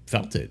we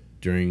felt it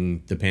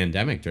during the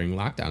pandemic, during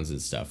lockdowns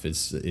and stuff.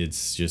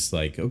 It's just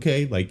like,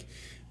 okay, like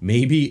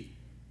maybe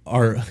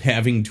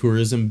having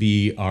tourism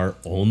be our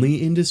only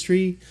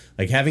industry,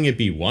 like having it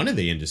be one of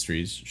the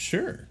industries,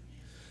 sure,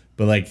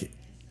 but like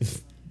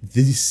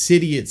the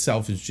city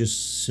itself is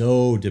just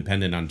so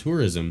dependent on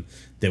tourism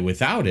that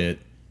without it,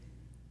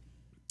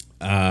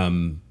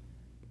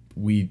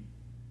 we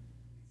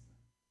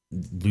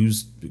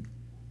lose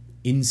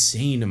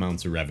insane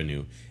amounts of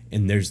revenue,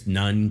 and there's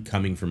none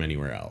coming from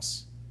anywhere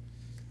else.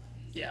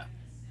 Yeah.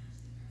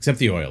 Except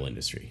the oil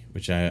industry,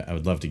 which I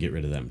would love to get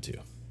rid of them too.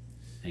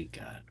 Thank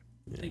God.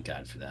 Thank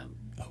God for them.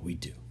 Oh, we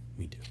do.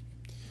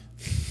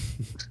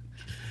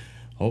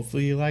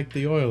 Hopefully you like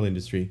the oil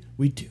industry.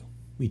 We do.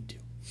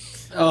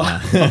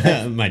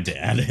 Oh, My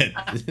dad.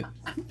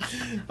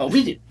 oh,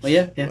 we do. Well,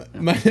 yeah.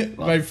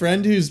 My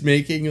friend who's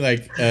making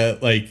like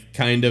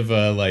kind of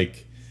a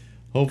like,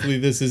 hopefully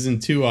this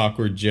isn't too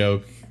awkward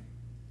joke,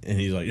 and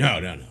he's like,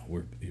 no,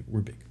 we're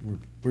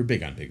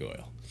big on big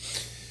oil.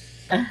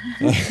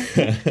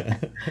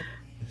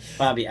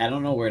 Bobby, I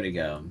don't know where to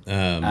go.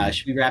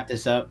 Should we wrap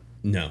this up?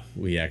 No,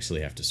 we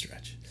actually have to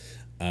stretch.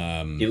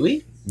 Do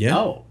we? Yeah.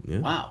 Oh, Yeah.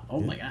 wow. Oh,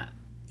 Yeah. my God.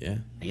 Yeah.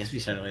 I guess we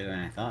started later than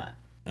I thought.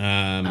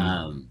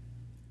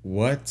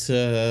 What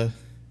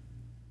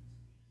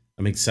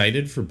I'm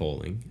excited for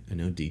bowling. I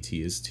know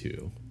DT is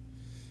too.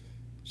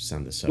 Just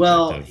on the subject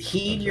Well, of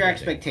heed the your wedding.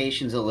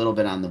 expectations a little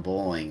bit on the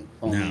bowling,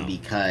 only No.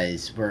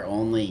 because we're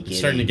only getting.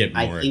 starting to get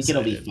I more think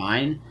it'll be excited.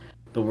 fine,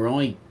 but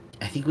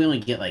I think we only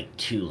get like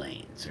 2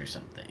 lanes or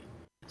something.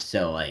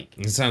 So like,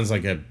 It sounds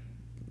like a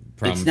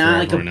problem it's not for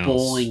like a everyone else.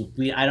 bowling.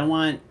 I don't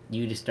want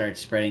you to start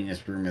spreading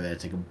this rumor that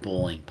it's like a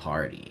bowling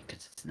party,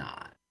 because it's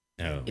not.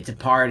 Oh. It's a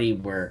party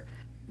where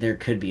there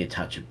could be a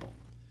touchable.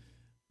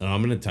 Oh,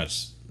 I'm gonna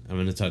touch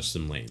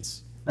some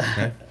lanes.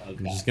 Okay? I'm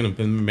just gonna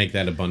make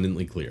that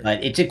abundantly clear.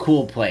 But it's a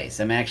cool place.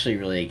 I'm actually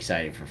really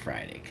excited for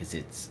Friday because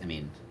it's. I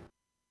mean,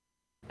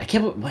 I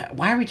can't.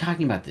 Why are we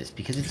talking about this?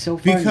 Because it's so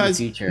far in the Because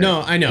future.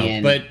 no, I know,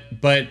 and but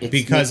it's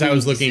because I making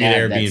was me looking at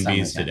sad that Airbnbs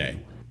summer's today.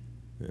 ending.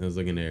 I was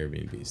looking at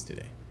Airbnbs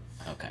today.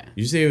 Okay.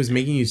 You say it was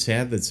making you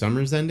sad that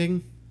summer's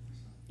ending?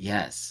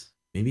 Yes.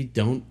 Maybe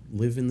don't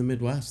live in the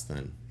Midwest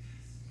then.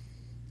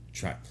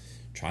 Try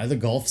the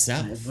Gulf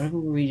South. What were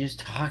we just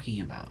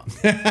talking about?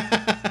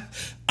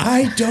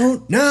 I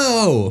don't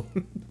know.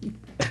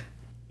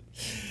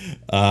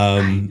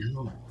 I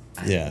know.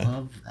 I yeah.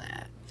 love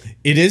that.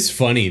 It is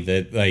funny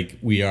that like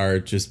we are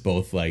just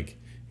both like,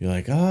 you're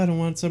like, oh, I don't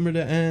want summer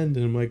to end,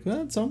 and I'm like,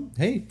 well,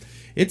 hey,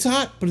 it's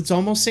hot, but it's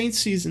almost Saint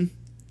season.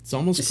 It's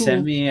almost cool.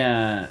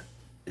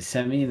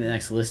 Send me the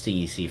next listing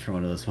you see for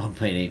one of those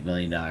 $1.8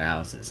 million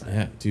houses.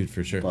 Yeah, dude,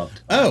 for sure. Love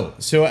to- Oh,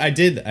 so I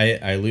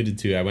alluded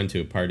to, I went to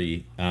a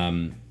party.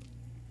 A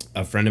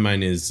friend of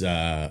mine is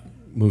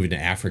moving to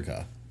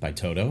Africa by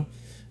Toto,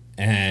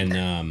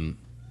 and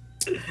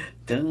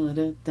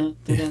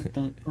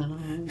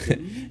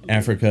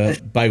Africa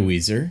by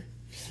Weezer,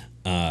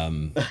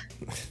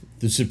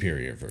 the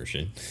superior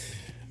version.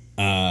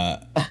 My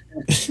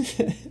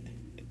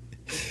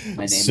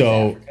name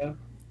So- is Africa.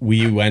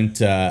 We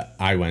went.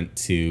 I went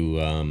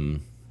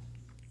to.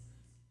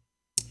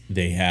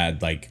 They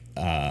had like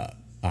a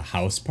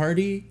house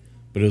party,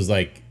 but it was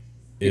like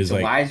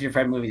So why is your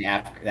friend moving to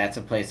Africa? That's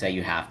a place that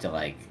you have to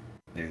like.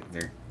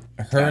 They're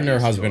her and her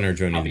husband are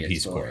joining Probably the a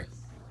Peace story.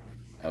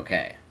 Corps.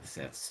 Okay,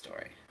 so that's the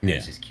story. I Yeah.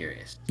 was just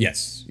curious.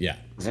 Yes. Yeah.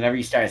 Because whenever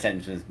you start a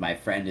sentence with "my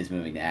friend is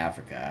moving to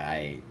Africa,"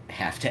 I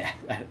have to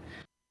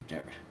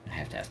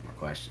ask more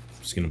questions.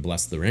 Just gonna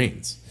bless the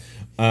rains.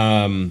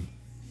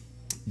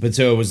 But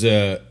so it was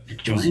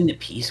Joining the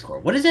Peace Corps.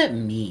 What does that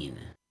mean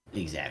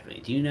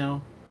exactly? Do you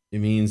know? It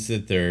means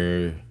that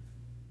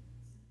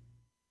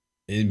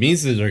it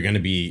means that they're going to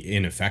be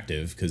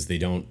ineffective because they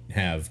don't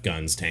have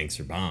guns, tanks,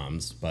 or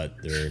bombs, but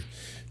they're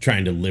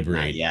trying to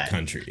liberate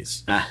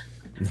countries.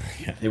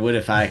 They would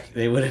if I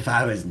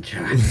was in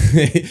charge.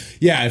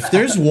 Yeah, if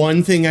there's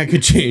one thing I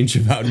could change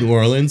about New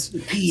Orleans,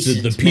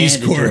 the Peace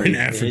Corps in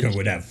Africa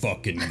would have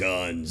fucking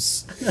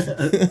guns.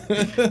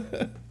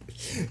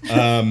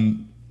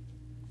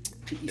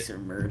 Peace or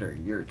murder,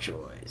 your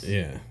choice.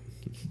 Yeah.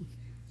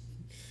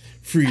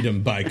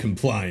 Freedom by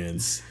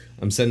compliance.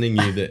 I'm sending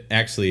you the.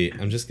 Actually,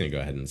 I'm just gonna go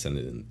ahead and send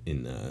it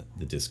in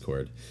the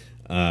Discord.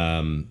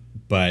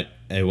 But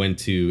I went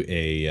to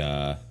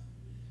a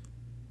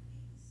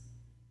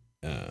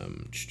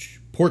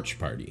porch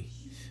party.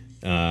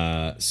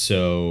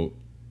 So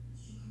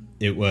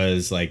it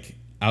was like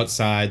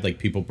outside, like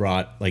people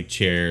brought like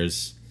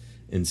chairs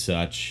and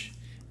such,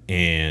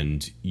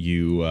 and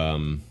you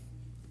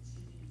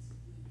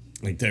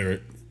like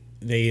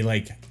they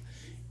like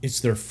it's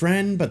their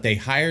friend, but they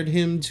hired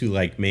him to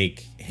like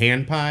make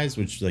hand pies,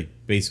 which like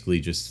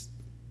basically just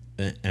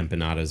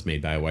empanadas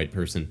made by a white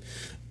person.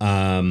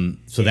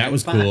 So that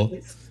was cool.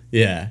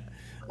 Yeah.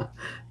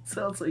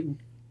 Sounds like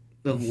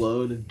a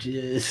load of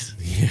jizz.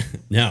 Yeah.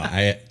 No,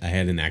 I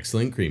had an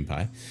excellent cream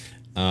pie.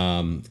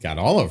 Got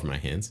all over my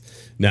hands.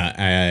 No, I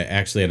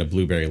actually had a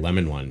blueberry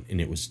lemon one, and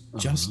it was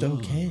just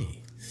okay.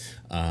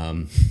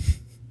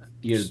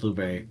 You had a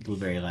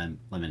blueberry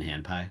lemon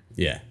hand pie?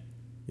 Yeah.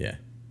 Yeah.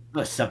 I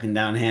was sucking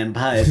down hand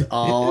pies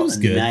all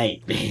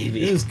night,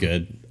 baby. It was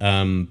good.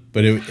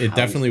 But it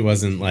definitely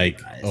wasn't like,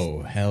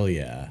 oh, hell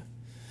yeah.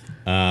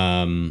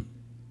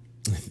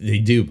 They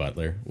do,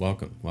 Butler.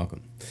 Welcome.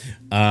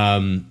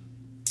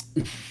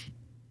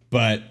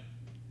 But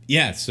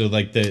yeah, so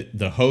like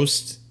the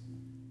host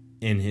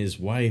and his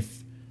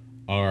wife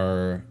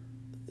are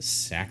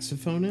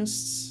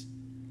saxophonists,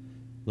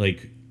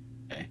 like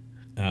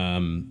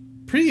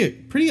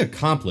pretty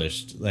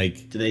accomplished.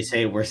 Like, do they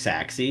say we're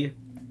saxy?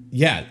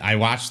 Yeah, I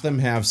watched them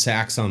have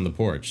sax on the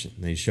porch.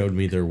 They showed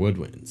me their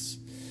woodwinds.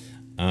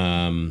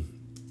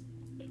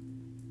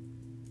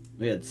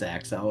 We had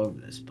sax all over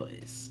this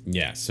place.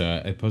 Yeah,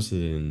 so I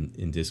posted it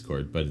in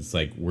Discord, but it's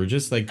like we're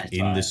just like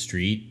in the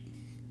street,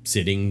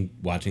 sitting,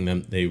 watching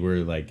them. They were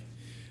like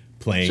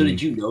playing. So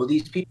did you know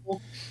these people?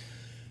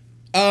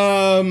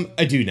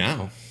 I do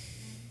now.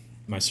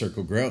 My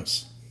circle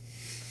grows.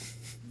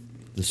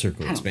 The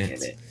circle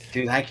expands.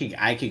 Dude, I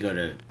could go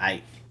to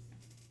I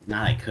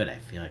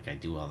feel like I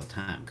do all the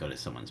time. Go to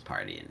someone's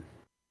party and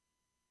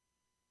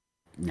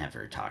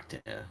never talk to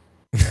their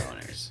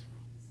owners.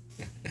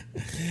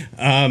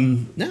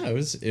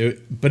 No,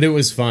 but it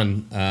was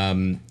fun.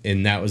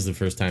 And that was the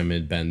first time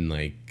it'd been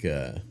like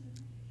to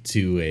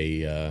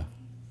a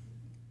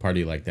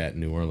party like that in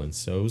New Orleans,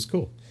 so it was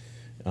cool.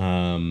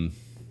 And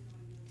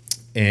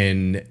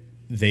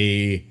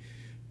they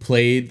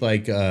played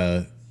like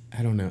I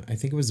don't know, I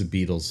think it was a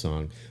Beatles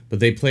song, but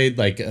they played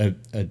like a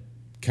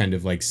kind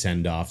of like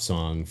send off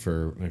song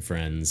for my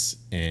friends,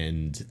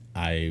 and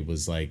I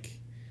was like,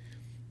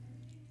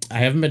 I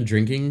haven't been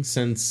drinking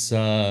since we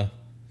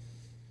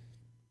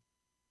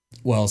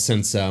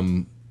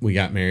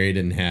got married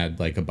and had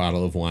like a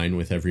bottle of wine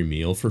with every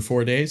meal for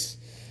 4 days.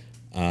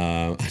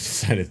 I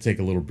decided to take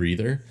a little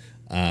breather.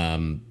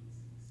 And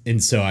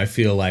so I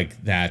feel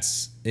like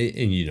that's,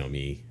 and you know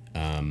me,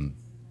 I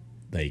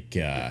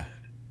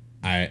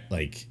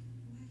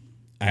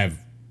have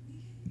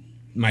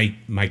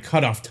my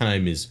cutoff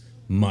time is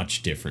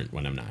much different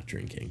when I'm not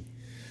drinking.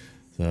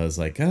 So I was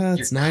like,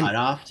 it's your 9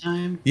 cutoff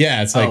time.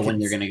 Yeah, it's like when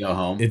you're gonna go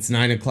home. It's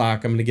 9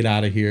 o'clock. I'm gonna get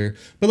out of here.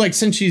 But like,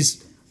 since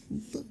she's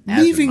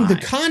leaving the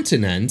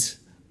continent,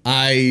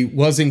 I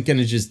wasn't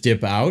gonna just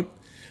dip out.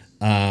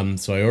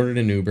 So I ordered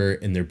an Uber,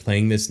 and they're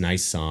playing this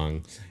nice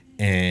song,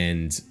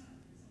 and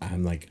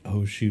I'm like,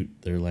 oh shoot,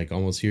 they're like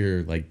almost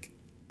here. Like,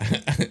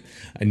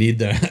 I need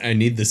the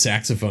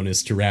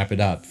saxophonist to wrap it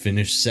up.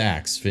 Finish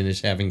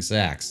having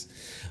sax.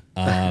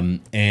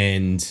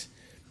 And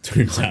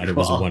turns out it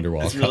was a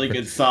Wonderwall. It's a really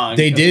good song.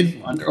 They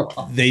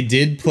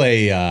did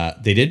play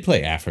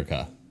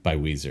Africa by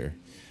Weezer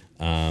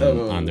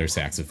on their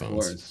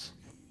saxophones.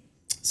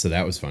 So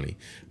that was funny.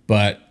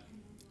 But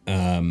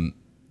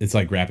it's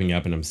like wrapping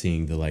up, and I'm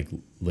seeing the like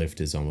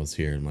lift is almost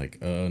here. I'm like,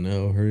 oh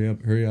no, hurry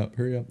up.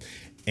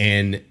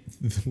 And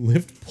the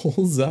lift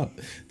pulls up.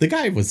 The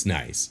guy was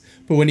nice,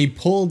 but when he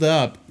pulled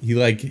up, he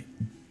like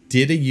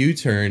did a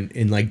U-turn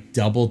and like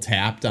double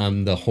tapped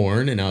on the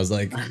horn, and I was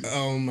like,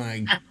 oh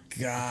my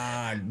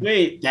god.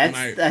 Wait,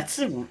 that's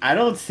I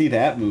don't see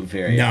that move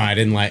very often. I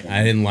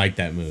didn't like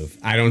that move.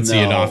 I don't see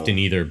it often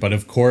either, but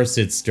of course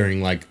it's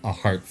during like a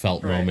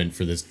heartfelt moment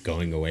for this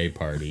going away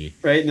party.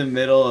 Right in the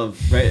middle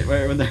of right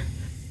when they're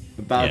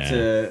about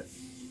to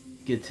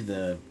get to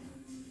the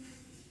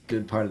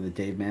good part of the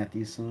Dave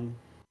Matthews song.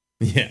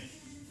 Yeah.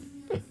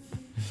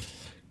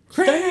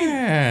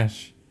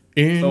 Crash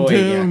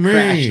into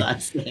me.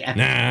 Crash.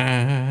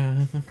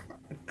 Nah.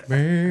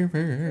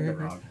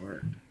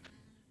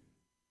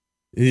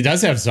 He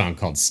does have a song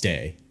called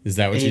 "Stay." Is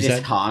that what you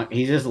said?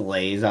 He just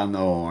lays on the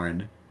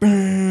horn.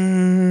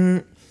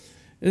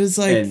 It's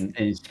like and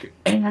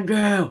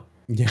Andrew.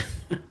 Yeah.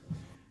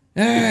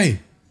 Hey,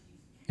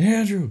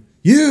 Andrew,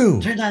 you.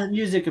 Turn down the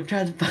music. I'm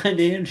trying to find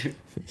Andrew.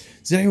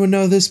 Does anyone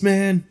know this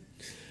man?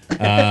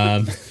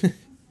 That's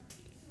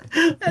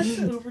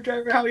the Uber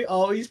driver. How he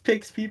always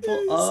picks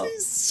people up.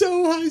 He's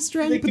so high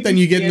strung. They But could then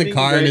be you get in the standing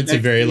car and right it's a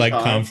next to very the like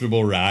car.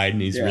 comfortable ride,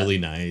 and he's Yeah. really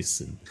nice.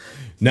 And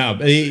no,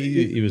 but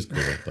he was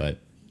cool. But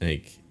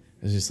like,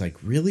 I was just like,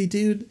 really,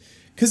 dude?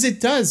 Because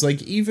it does.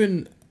 Like,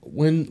 even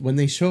when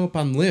they show up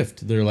on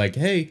Lyft, they're like,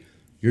 hey,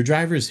 your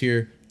driver's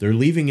here. They're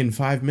leaving in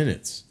 5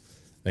 minutes.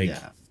 Like,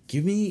 Yeah.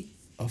 give me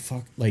a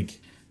fuck. Like,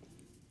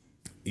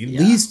 at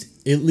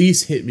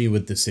least hit me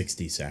with the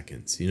 60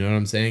 seconds. You know what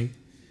I'm saying?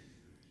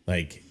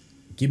 Like,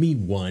 give me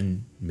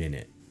 1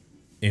 minute.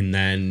 And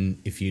then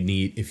if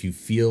you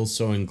feel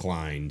so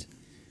inclined.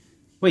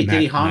 Wait,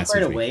 did he honk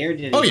message right me. away, or did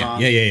he Oh yeah,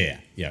 honk?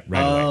 yeah, right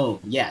away. Oh,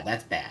 yeah,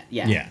 that's bad.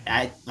 Yeah. Yeah.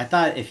 I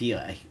thought if he,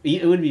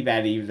 it would be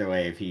bad either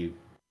way if he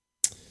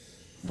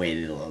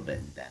waited a little bit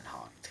and then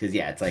honked. Because,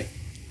 yeah, it's like,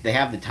 they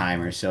have the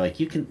timer, so, like,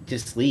 you can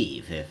just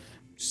leave if...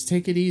 Just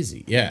take it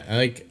easy. Yeah,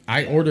 like,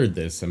 I ordered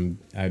this. I'm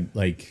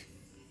like,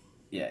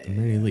 Yeah. I'm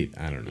ready to leave.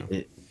 I don't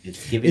know.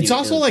 It's giving It's you-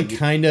 also it'll like give you-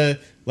 kind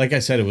of, like I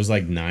said, it was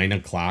like 9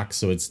 o'clock,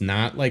 so it's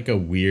not like a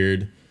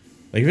weird,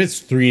 like if it's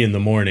 3 in the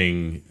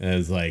morning,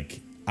 as like,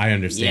 I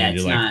understand. Yeah, You're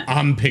it's like, not-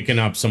 I'm picking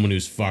up someone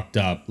who's fucked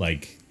up.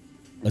 Like,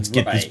 let's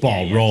get this Right,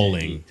 ball yeah,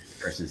 rolling. This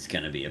person's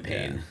gonna be a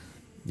pain.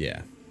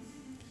 Yeah.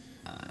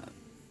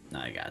 No,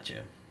 I got you.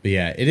 But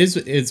yeah,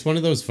 it's one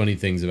of those funny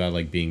things about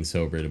like being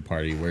sober at a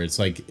party where it's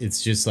like,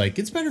 it's just like,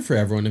 it's better for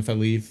everyone if I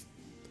leave.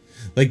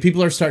 Like,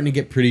 people are starting to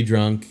get pretty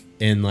drunk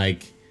and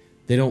like,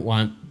 they don't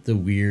want the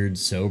weird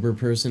sober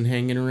person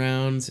hanging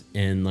around.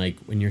 And like,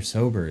 when you're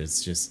sober,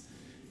 it's just,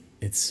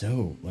 it's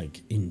so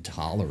like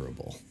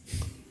intolerable.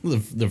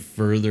 the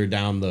further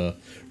down the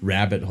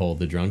rabbit hole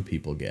the drunk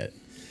people get.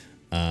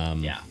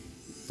 Yeah.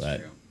 But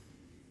true.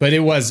 but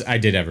I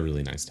did have a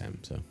really nice time.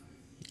 So,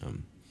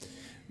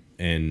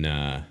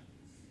 and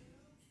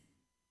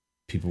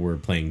people were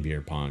playing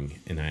beer pong,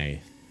 and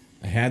I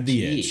had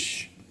the Jeez.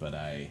 itch, but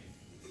I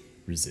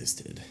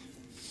resisted.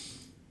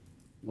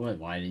 What?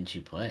 Why didn't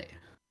you play?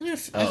 I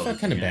felt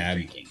kind of you're not bad.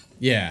 drinking.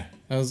 Yeah,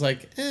 I was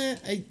like,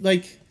 I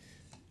like.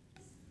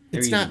 They're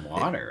It's using not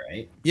water,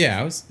 right? Yeah,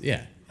 I was.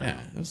 Yeah, yeah.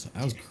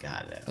 I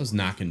Got it. was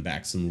knocking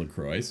back some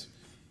LaCroix.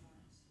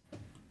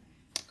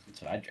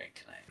 That's what I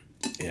drank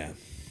tonight. Yeah.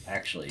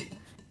 Actually,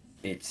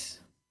 it's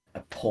a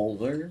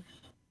polar.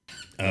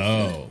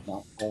 Oh.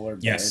 Not polar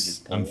bear, Yes,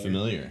 just I'm polar.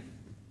 familiar.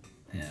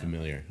 Yeah.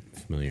 Familiar.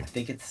 I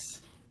think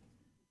it's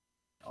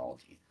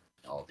Aldi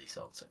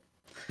seltzer.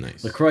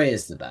 Nice. LaCroix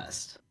is the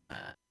best.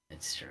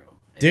 It's true.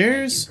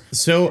 There's- I do prefer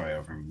so- LaCroix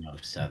over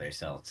most other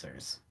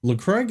seltzers.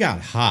 LaCroix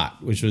got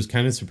hot, which was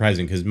kind of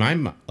surprising because my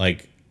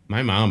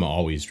mom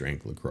always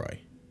drank LaCroix.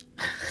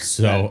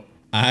 So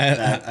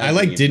I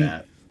like believe didn't,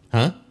 that.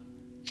 huh?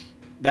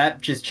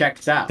 That just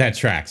checks out. That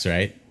tracks,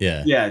 right?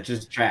 Yeah. Yeah, it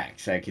just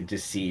tracks. I could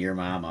just see your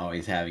mom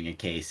always having a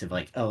case of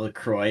like a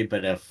LaCroix,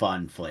 but a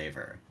fun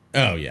flavor.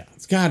 Oh yeah,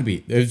 it's got to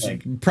be. There's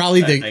Like-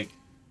 probably the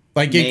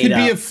like it could be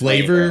made a up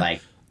flavor.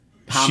 like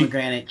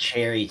pomegranate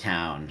cherry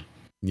town.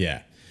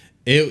 Yeah,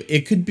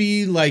 it could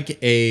be like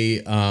a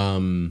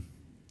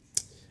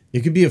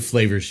it could be a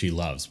flavor she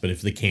loves, but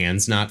if the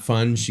can's not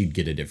fun, she'd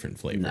get a different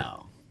flavor.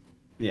 No.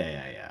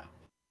 Yeah.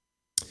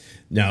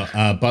 No,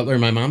 Butler,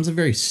 my mom's a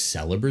very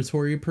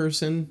celebratory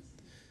person.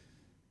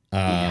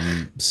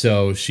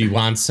 So she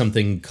wants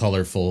something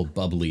colorful,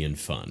 bubbly, and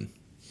fun.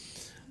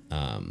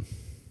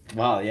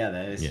 Well, yeah,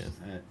 that is. Yeah.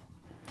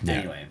 Yeah.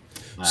 Anyway.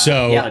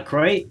 So- yeah,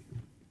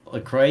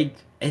 LaCroix.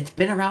 It's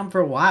been around for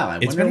a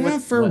while. It's been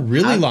around for a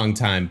really long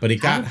time, but it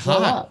got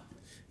hot. Up?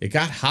 It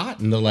got hot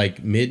in the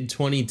like mid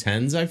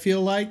 2010s, I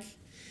feel like.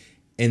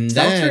 And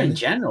Seltzer then in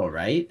general,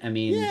 right? I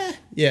mean,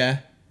 yeah.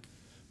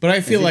 But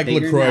I feel it like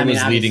bigger LaCroix now? I mean,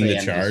 was leading the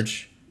obviously, I'm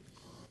charge.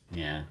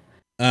 yeah.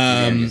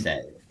 I'm Um, just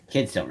that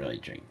kids don't really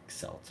drink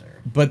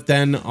seltzer. but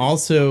then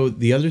also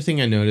the other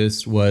thing I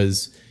noticed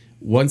was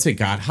once it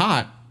got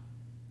hot,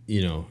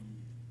 you know,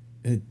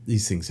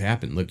 these things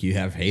happen. Look, you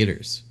have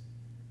haters.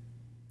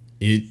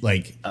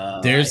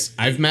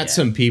 I've met yeah.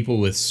 some people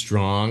with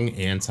strong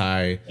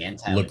anti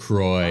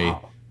LaCroix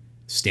Wow.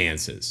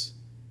 stances.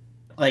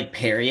 Like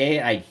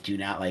Perrier, I do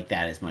not like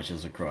that as much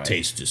as LaCroix.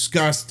 Tastes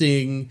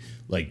disgusting.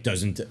 Like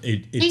doesn't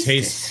it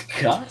tastes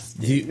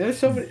disgusting. The- There's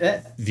so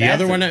many.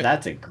 other one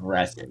that's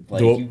aggressive.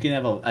 Like The- you can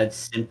have a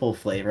simple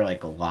flavor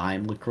like a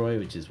lime LaCroix,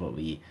 which is what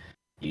we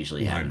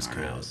usually have lime's in our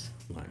good. house.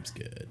 Lime's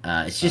good.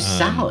 It's just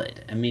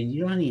solid. I mean,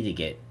 you don't need to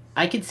get.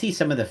 I could see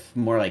some of the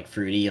more like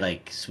fruity,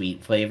 like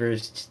sweet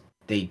flavors.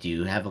 They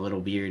do have a little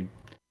weird,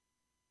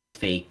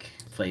 fake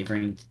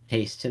flavoring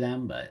taste to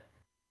them, but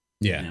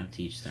Yeah. you know,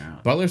 to each their own.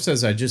 Butler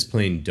says I just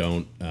plain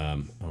don't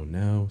oh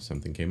no,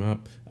 something came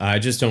up. I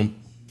just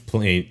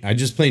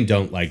plain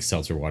don't like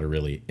seltzer water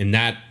really. And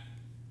that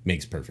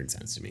makes perfect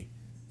sense to me.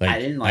 I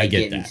didn't like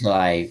it until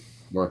I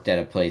worked at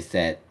a place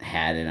that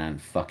had it on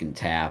fucking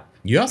tap.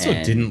 You also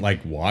and- didn't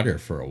like water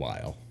for a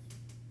while.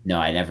 No,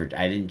 I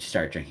didn't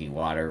start drinking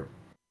water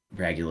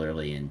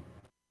regularly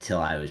until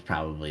I was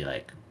probably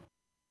like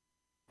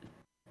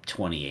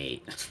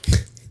 28.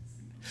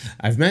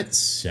 I've met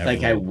several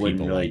Like I wouldn't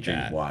people really like drink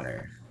that.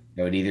 water.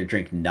 I would either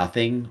drink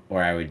nothing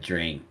or I would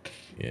drink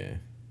Yeah.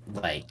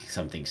 like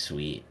something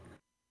sweet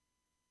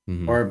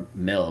Mhm. or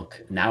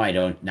milk. Now I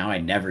don't. Now I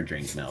never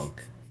drink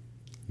milk,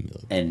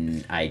 Milk.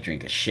 and I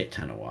drink a shit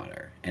ton of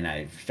water. And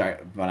I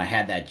start when I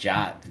had that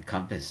job, the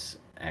Compass.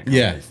 At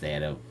Yeah. Compass, they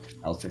had a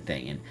seltzer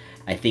thing, and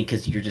I think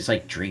because you're just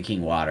like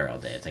drinking water all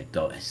day, it's like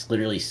it's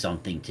literally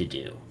something to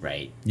do,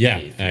 right? Yeah.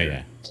 If Oh, you're-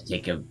 yeah.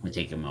 To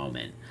take a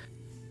moment.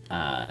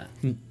 Have a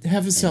And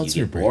you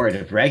seltzer get break. bored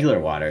of regular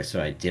water,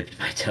 so I dipped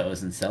my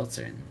toes in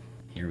seltzer, and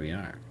here we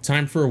are.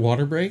 Time for a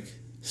water break?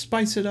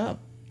 Spice it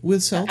up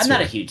with seltzer. I'm not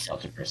a huge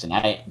seltzer person.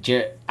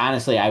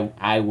 Honestly,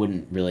 I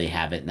wouldn't really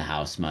have it in the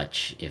house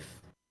much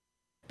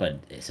but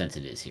since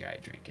it is here, I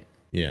drink it.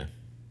 Yeah.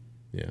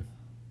 Yeah.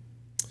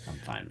 I'm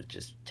fine with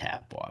just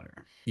tap water.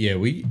 Yeah,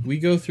 we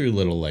go through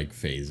little like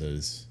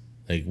phases.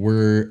 Like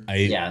we're that's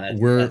a good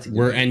we're way to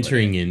put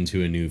entering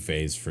into a new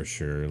phase for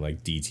sure.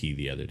 Like DT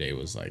the other day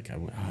was like,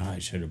 I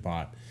should have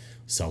bought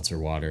seltzer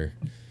water,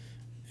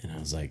 and I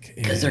was like,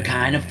 Because they're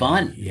kind of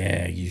fun.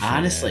 Yeah, you should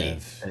Honestly,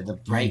 have. they're the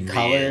bright You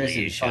colors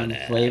really and fun should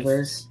have.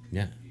 flavors.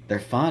 Yeah. They're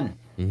fun.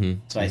 Mm-hmm.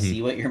 So I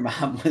see what your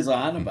mom was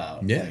on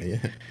about. Yeah, Like, yeah.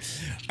 All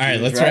right,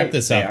 was let's right. wrap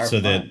this They up are so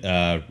fun.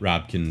 that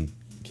Rob can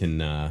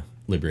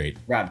liberate.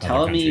 Rob, other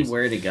tell me countries.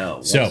 where to go.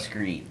 What So,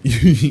 screen?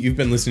 you've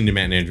been listening to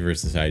Matt and Andrew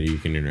vs. Society. You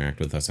can interact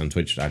with us on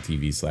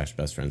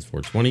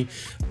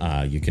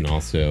twitch.tv/bestfriends420. You can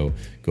also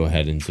go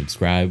ahead and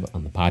subscribe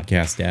on the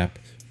podcast app,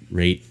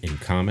 rate and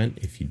comment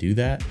if you do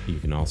that. You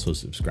can also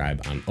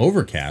subscribe on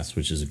Overcast,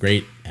 which is a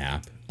great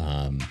app.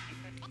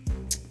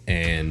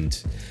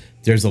 And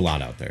there's a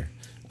lot out there.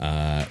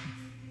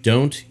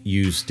 Don't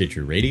use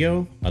Stitcher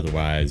Radio,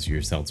 otherwise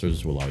your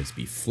seltzers will always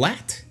be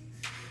flat.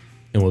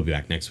 And we'll be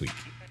back next week.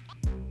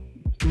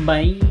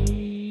 Bye.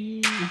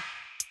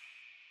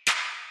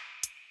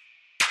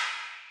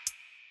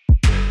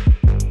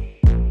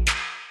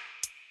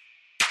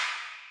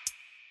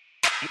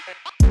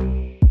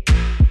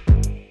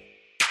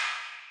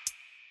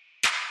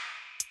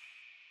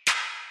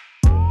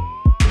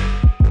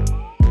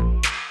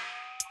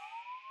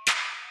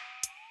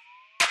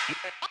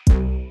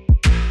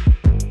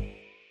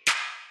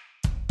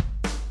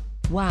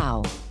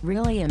 Wow,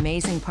 really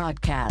amazing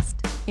podcast.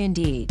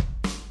 Indeed.